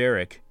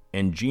Sosterik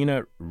and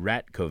Gina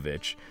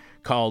Ratkovich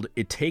called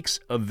It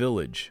Takes a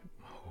Village."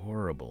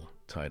 Horrible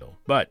title.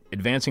 But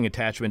Advancing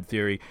Attachment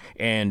Theory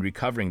and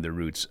Recovering the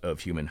Roots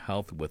of Human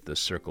Health with the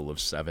Circle of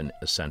 7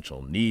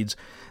 Essential Needs.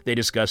 They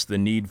discuss the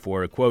need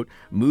for, quote,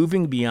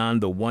 moving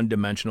beyond the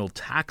one-dimensional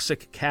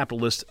toxic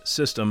capitalist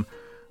system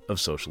of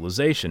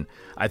socialization.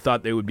 I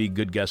thought they would be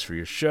good guests for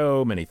your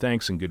show. Many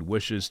thanks and good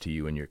wishes to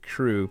you and your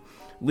crew.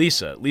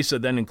 Lisa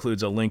then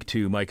includes a link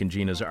to Mike and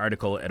Gina's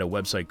article at a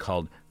website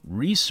called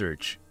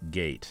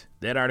ResearchGate.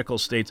 That article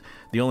states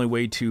the only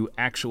way to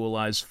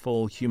actualize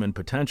full human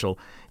potential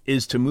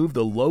is to move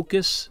the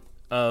locus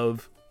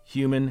of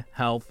human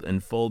health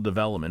and full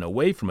development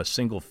away from a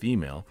single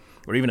female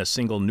or even a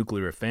single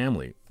nuclear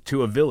family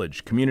to a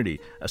village, community,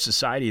 a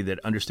society that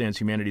understands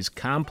humanity's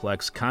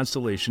complex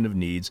constellation of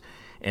needs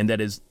and that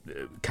is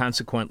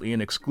consequently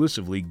and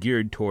exclusively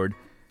geared toward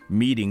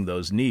meeting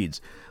those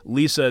needs.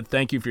 Lisa,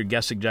 thank you for your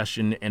guest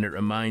suggestion, and it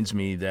reminds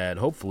me that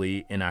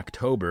hopefully in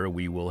October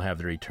we will have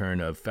the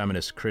return of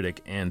feminist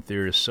critic and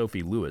theorist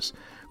Sophie Lewis,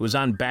 who was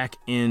on back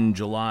in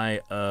July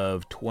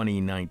of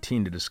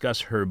 2019 to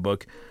discuss her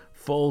book,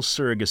 Full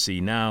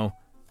Surrogacy Now,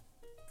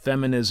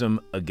 Feminism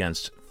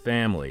Against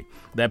Family.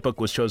 That book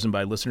was chosen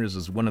by listeners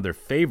as one of their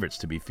favorites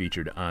to be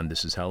featured on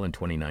This Is Hell in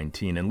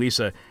 2019. And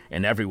Lisa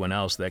and everyone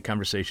else, that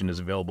conversation is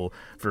available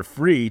for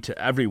free to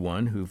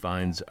everyone who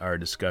finds our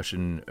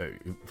discussion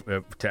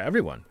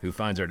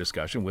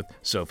with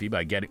Sophie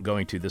by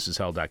going to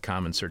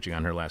thisishell.com and searching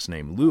on her last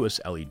name, Lewis,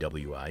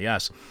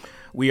 Lewis.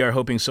 We are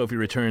hoping Sophie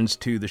returns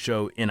to the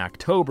show in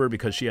October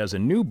because she has a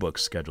new book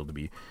scheduled to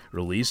be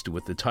released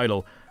with the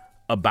title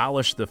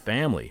Abolish the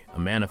Family, a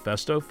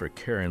Manifesto for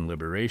Care and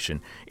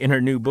Liberation. In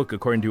her new book,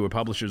 according to her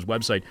publisher's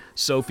website,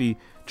 Sophie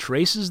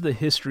traces the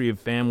history of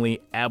family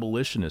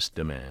abolitionist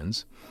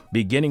demands,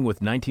 beginning with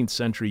 19th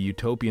century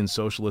utopian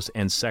socialist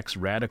and sex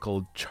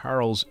radical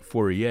Charles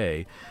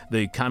Fourier,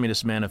 the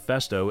Communist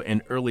Manifesto,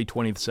 and early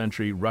 20th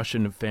century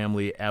Russian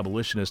family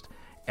abolitionist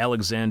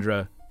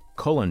Alexandra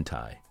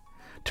Kollontai.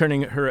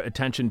 Turning her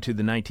attention to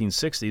the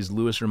 1960s,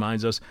 Lewis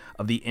reminds us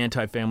of the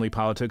anti-family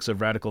politics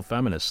of radical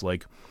feminists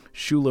like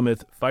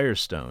Shulamith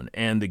Firestone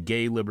and the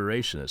gay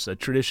liberationists, a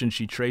tradition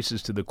she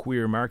traces to the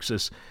queer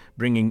Marxists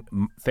bringing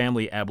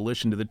family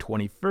abolition to the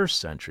 21st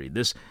century.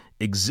 This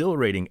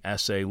exhilarating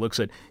essay looks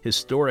at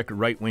historic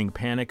right-wing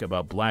panic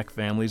about black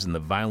families and the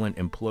violent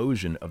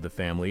implosion of the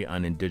family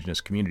on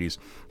indigenous communities,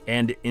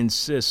 and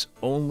insists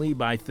only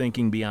by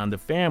thinking beyond the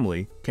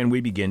family can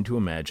we begin to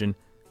imagine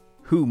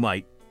who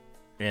might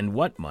and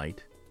what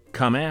might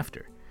come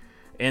after.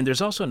 And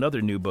there's also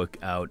another new book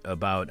out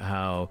about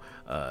how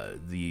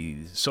the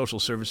social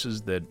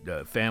services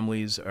that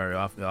families are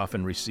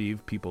often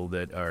receive, people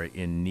that are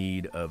in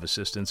need of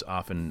assistance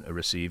often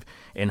receive,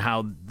 and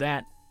how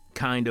that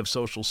kind of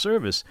social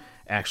service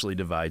actually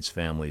divides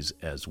families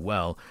as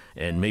well.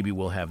 And maybe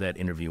we'll have that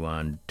interview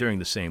on during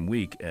the same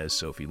week as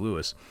Sophie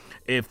Lewis.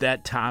 If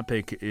that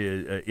topic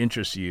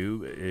interests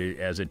you,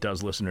 as it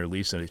does listener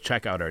Lisa,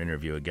 check out our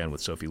interview again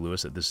with Sophie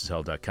Lewis at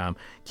thisishell.com.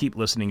 Keep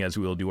listening as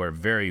we will do our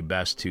very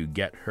best to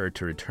get her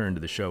to return to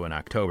the show in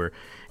October.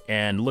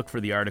 And look for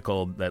the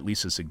article that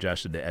Lisa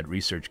suggested at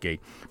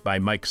ResearchGate by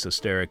Mike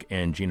Sosteric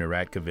and Gina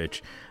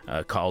Ratkovich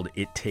called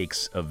It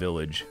Takes a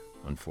Village.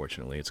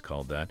 Unfortunately, it's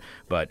called that,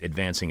 but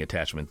Advancing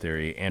Attachment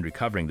Theory and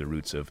Recovering the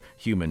Roots of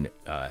Human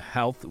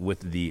Health with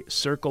the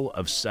Circle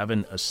of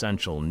 7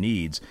 Essential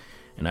Needs.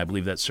 And I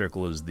believe that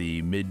circle is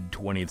the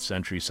mid-20th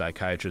century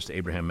psychiatrist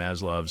Abraham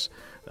Maslow's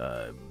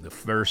the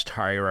first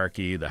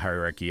hierarchy, the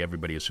hierarchy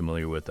everybody is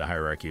familiar with, the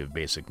hierarchy of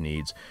basic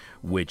needs,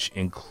 which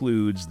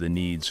includes the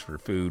needs for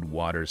food,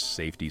 water,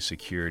 safety,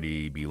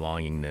 security,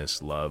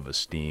 belongingness, love,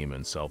 esteem,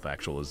 and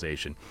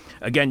self-actualization.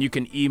 Again, you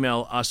can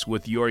email us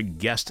with your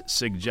guest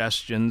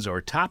suggestions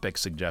or topic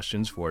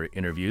suggestions for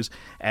interviews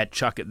at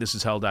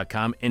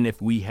chuck@thisishell.com. And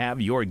if we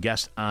have your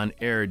guest on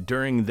air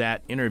during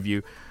that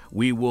interview,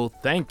 we will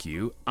thank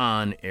you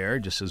on air,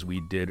 just as we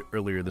did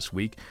earlier this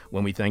week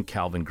when we thanked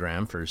Calvin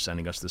Graham for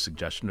sending us the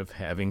suggestion of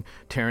having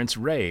Terrence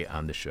Ray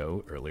on the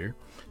show earlier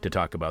to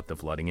talk about the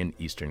flooding in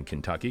eastern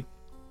Kentucky.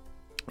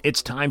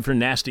 It's time for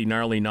nasty,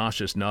 gnarly,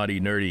 nauseous, naughty,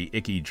 nerdy,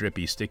 icky,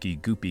 drippy, sticky,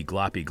 goopy,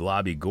 gloppy,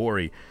 globby,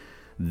 gory.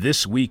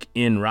 This week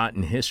in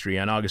Rotten History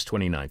on August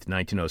 29th,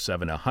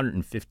 1907,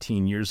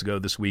 115 years ago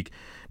this week,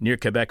 near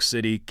Quebec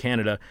City,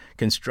 Canada,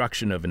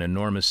 construction of an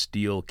enormous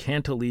steel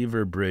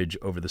cantilever bridge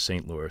over the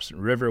St. Lawrence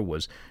River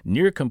was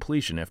near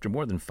completion after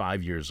more than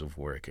 5 years of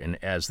work. And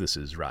as this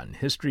is Rotten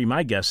History,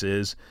 my guess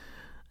is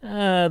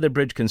the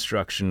bridge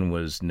construction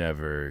was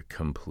never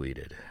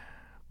completed.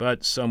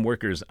 But some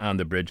workers on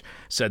the bridge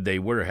said they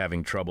were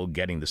having trouble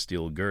getting the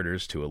steel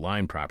girders to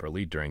align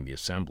properly during the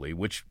assembly,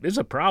 which is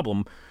a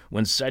problem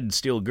when said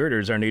steel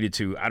girders are needed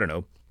to,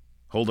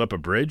 hold up a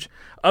bridge.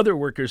 Other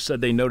workers said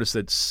they noticed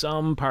that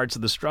some parts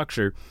of the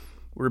structure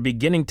were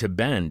beginning to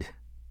bend.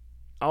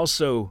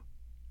 Also,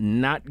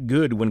 not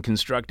good when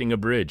constructing a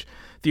bridge.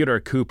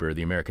 Theodore Cooper,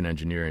 the American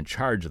engineer in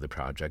charge of the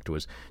project,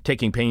 was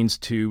taking pains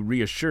to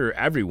reassure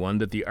everyone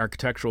that the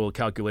architectural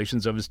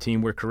calculations of his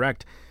team were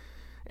correct,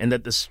 and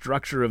that the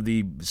structure of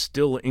the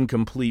still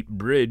incomplete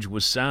bridge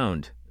was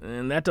sound.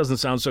 And that doesn't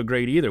sound so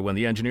great either when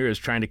the engineer is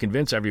trying to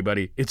convince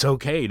everybody, it's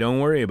okay, don't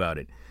worry about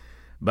it.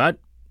 But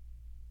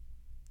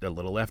a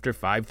little after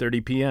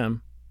 5:30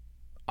 p.m.,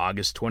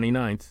 August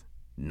 29th,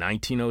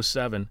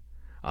 1907,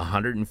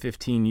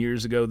 115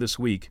 years ago this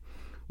week,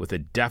 with a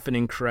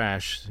deafening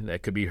crash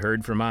that could be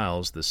heard for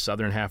miles, the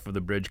southern half of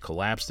the bridge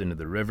collapsed into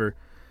the river.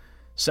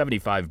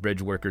 75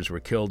 bridge workers were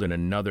killed and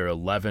another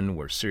 11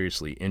 were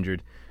seriously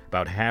injured.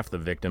 About half the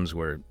victims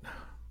were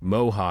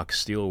Mohawk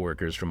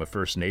steelworkers from a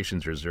First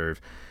Nations reserve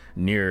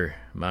near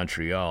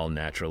Montreal,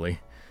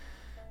 naturally.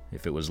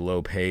 If it was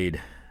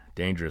low-paid,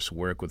 dangerous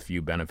work with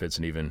few benefits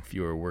and even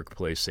fewer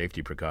workplace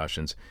safety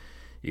precautions,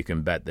 you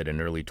can bet that in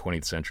early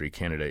 20th century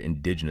Canada,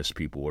 Indigenous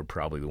people were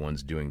probably the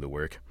ones doing the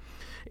work.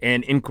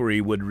 An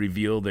inquiry would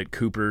reveal that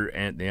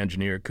the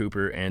engineer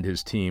Cooper and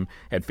his team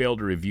had failed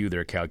to review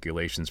their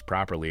calculations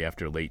properly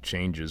after late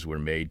changes were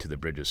made to the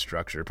bridge's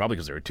structure, probably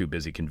because they were too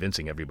busy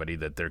convincing everybody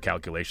that their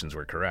calculations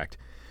were correct.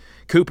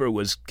 Cooper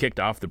was kicked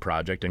off the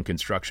project and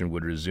construction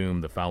would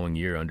resume the following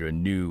year under a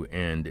new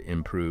and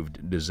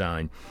improved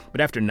design.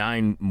 But after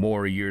 9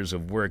 more years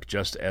of work,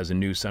 just as a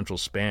new central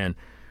span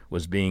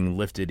was being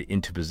lifted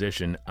into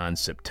position on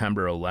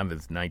September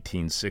 11th,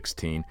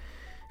 1916.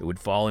 It would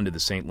fall into the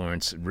St.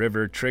 Lawrence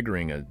River,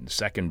 triggering a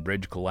second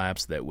bridge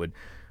collapse that would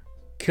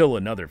kill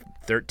another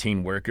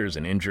 13 workers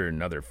and injure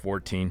another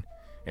 14.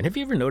 And have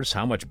you ever noticed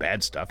how much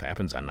bad stuff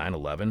happens on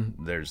 9/11?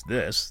 There's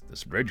this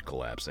bridge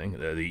collapsing,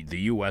 the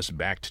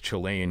U.S.-backed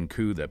Chilean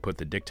coup that put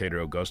the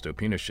dictator Augusto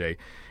Pinochet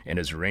and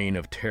his reign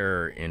of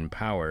terror in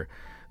power.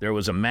 There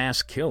was a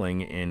mass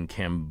killing in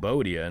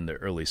Cambodia in the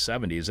early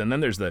 70s, and then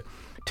there's the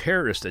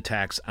terrorist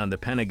attacks on the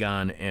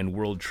Pentagon and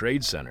World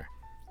Trade Center.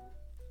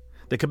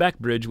 The Quebec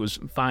Bridge was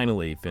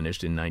finally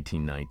finished in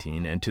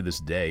 1919, and to this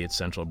day, its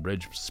central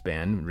bridge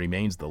span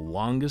remains the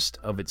longest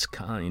of its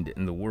kind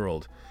in the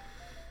world.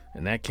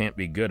 And that can't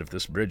be good if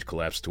this bridge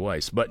collapsed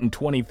twice. But in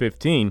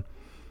 2015,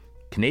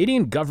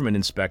 Canadian government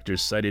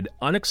inspectors cited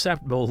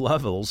unacceptable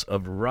levels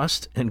of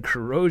rust and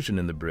corrosion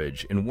in the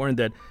bridge and warned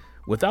that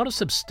without a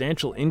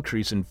substantial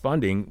increase in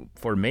funding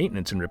for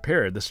maintenance and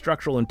repair, the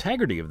structural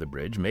integrity of the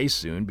bridge may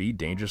soon be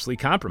dangerously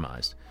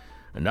compromised.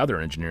 Another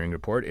engineering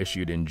report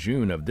issued in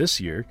June of this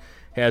year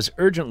has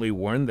urgently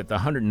warned that the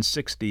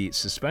 160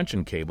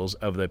 suspension cables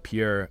of the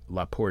Pierre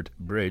Laporte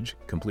Bridge,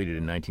 completed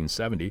in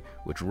 1970,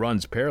 which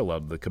runs parallel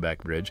to the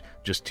Quebec Bridge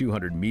just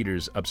 200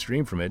 meters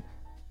upstream from it,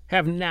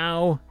 have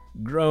now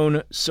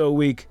grown so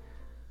weak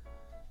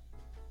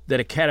that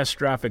a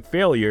catastrophic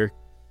failure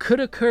could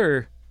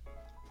occur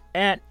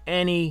at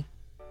any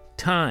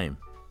time.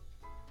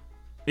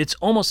 It's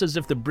almost as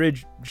if the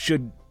bridge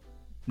should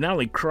not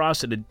only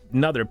cross at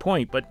another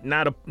point, but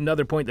not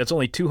another point that's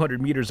only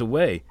 200 meters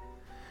away.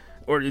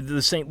 Or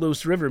the St.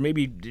 Louis River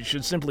maybe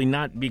should simply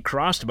not be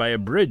crossed by a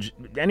bridge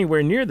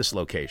anywhere near this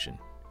location.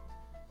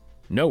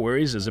 No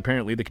worries, as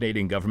apparently the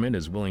Canadian government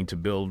is willing to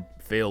build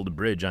failed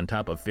bridge on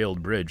top of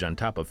failed bridge on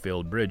top of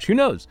failed bridge. Who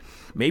knows?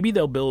 Maybe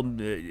they'll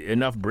build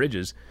enough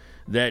bridges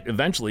that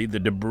eventually the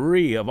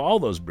debris of all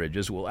those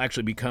bridges will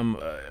actually become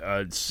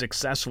a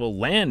successful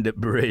land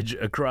bridge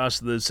across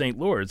the St.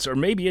 Lawrence, or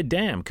maybe a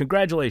dam.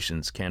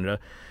 Congratulations, Canada,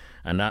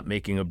 on not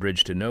making a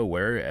bridge to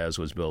nowhere, as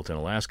was built in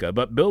Alaska,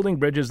 but building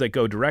bridges that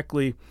go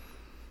directly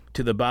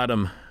to the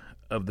bottom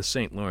of the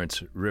St.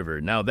 Lawrence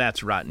River. Now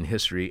that's rotten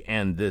history,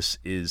 and this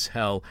is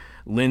hell.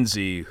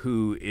 Lindsay,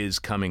 who is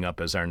coming up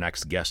as our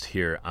next guest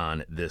here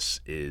on This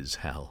Is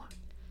Hell?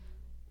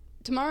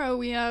 Tomorrow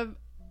we have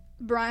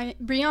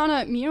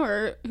Brianna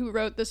Muir, who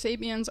wrote the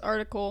Sapiens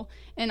article,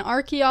 An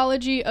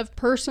Archaeology of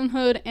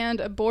Personhood and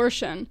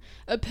Abortion.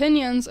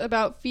 Opinions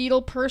about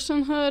fetal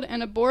personhood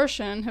and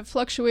abortion have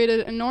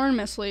fluctuated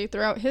enormously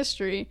throughout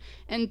history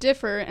and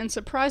differ in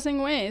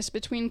surprising ways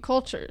between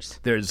cultures.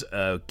 There's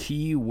a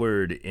key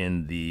word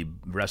in the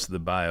rest of the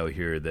bio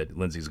here that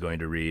Lindsay's going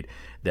to read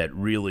that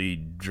really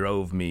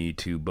drove me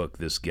to book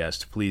this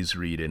guest. Please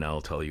read, and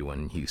I'll tell you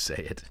when you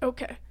say it.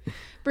 Okay.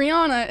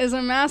 Brianna is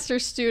a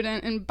master's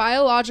student in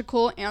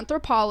biological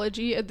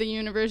anthropology at the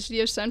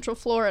University of Central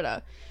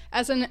Florida.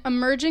 As an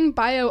emerging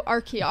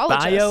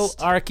bioarchaeologist...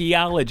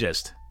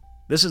 Bioarchaeologist.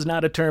 This is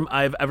not a term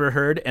I've ever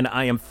heard, and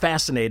I am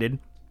fascinated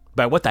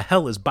by what the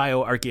hell is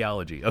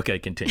bioarchaeology. Okay,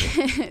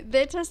 continue.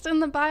 They test in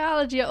the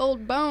biology of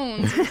old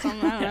bones or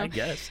something. I don't know. I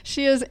guess.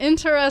 She is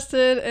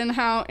interested in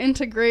how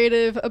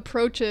integrative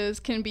approaches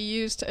can be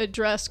used to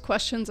address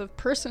questions of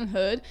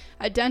personhood,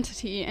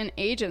 identity, and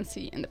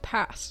agency in the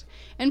past.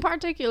 In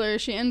particular,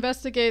 she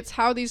investigates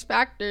how these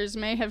factors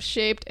may have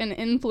shaped and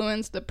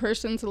influenced the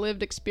person's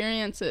lived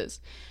experiences.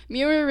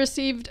 Muir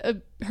received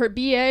her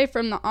BA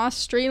from the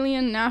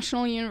Australian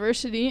National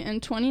University in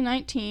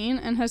 2019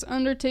 and has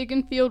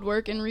undertaken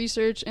fieldwork and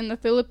research in the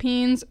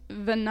Philippines,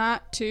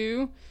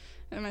 Vanuatu,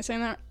 am I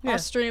saying that? Yeah.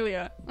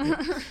 Australia.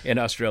 In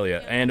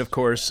Australia. And of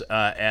course,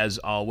 as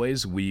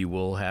always, we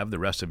will have the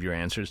rest of your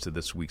answers to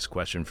this week's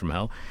question from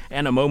hell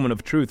and a moment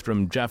of truth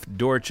from Jeff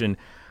Dorchin.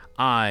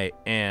 I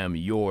am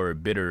your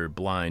bitter,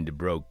 blind,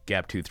 broke,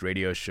 gap-toothed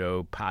radio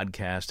show,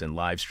 podcast, and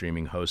live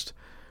streaming host,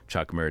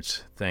 Chuck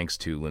Mertz. Thanks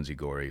to Lindsay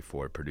Gorey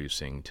for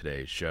producing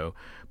today's show,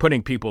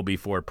 putting people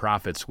before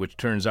profits, which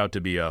turns out to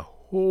be a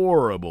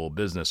horrible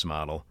business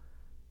model.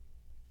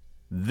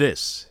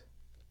 This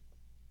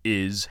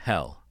is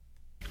hell.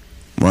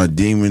 My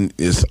demon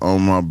is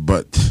on my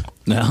butt.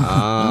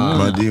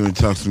 My demon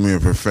talks to me in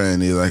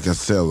profanity like a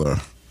sailor.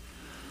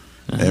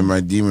 And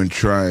my demon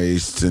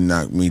tries to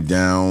knock me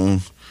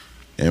down.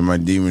 And my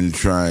demon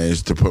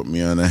tries to put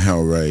me on a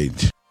hell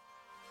ride.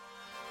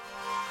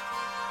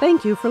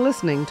 Thank you for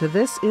listening to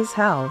This Is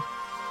Hell.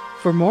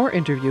 For more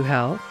Interview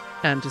Hell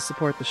and to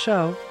support the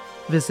show,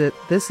 visit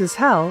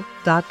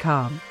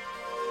thisishell.com.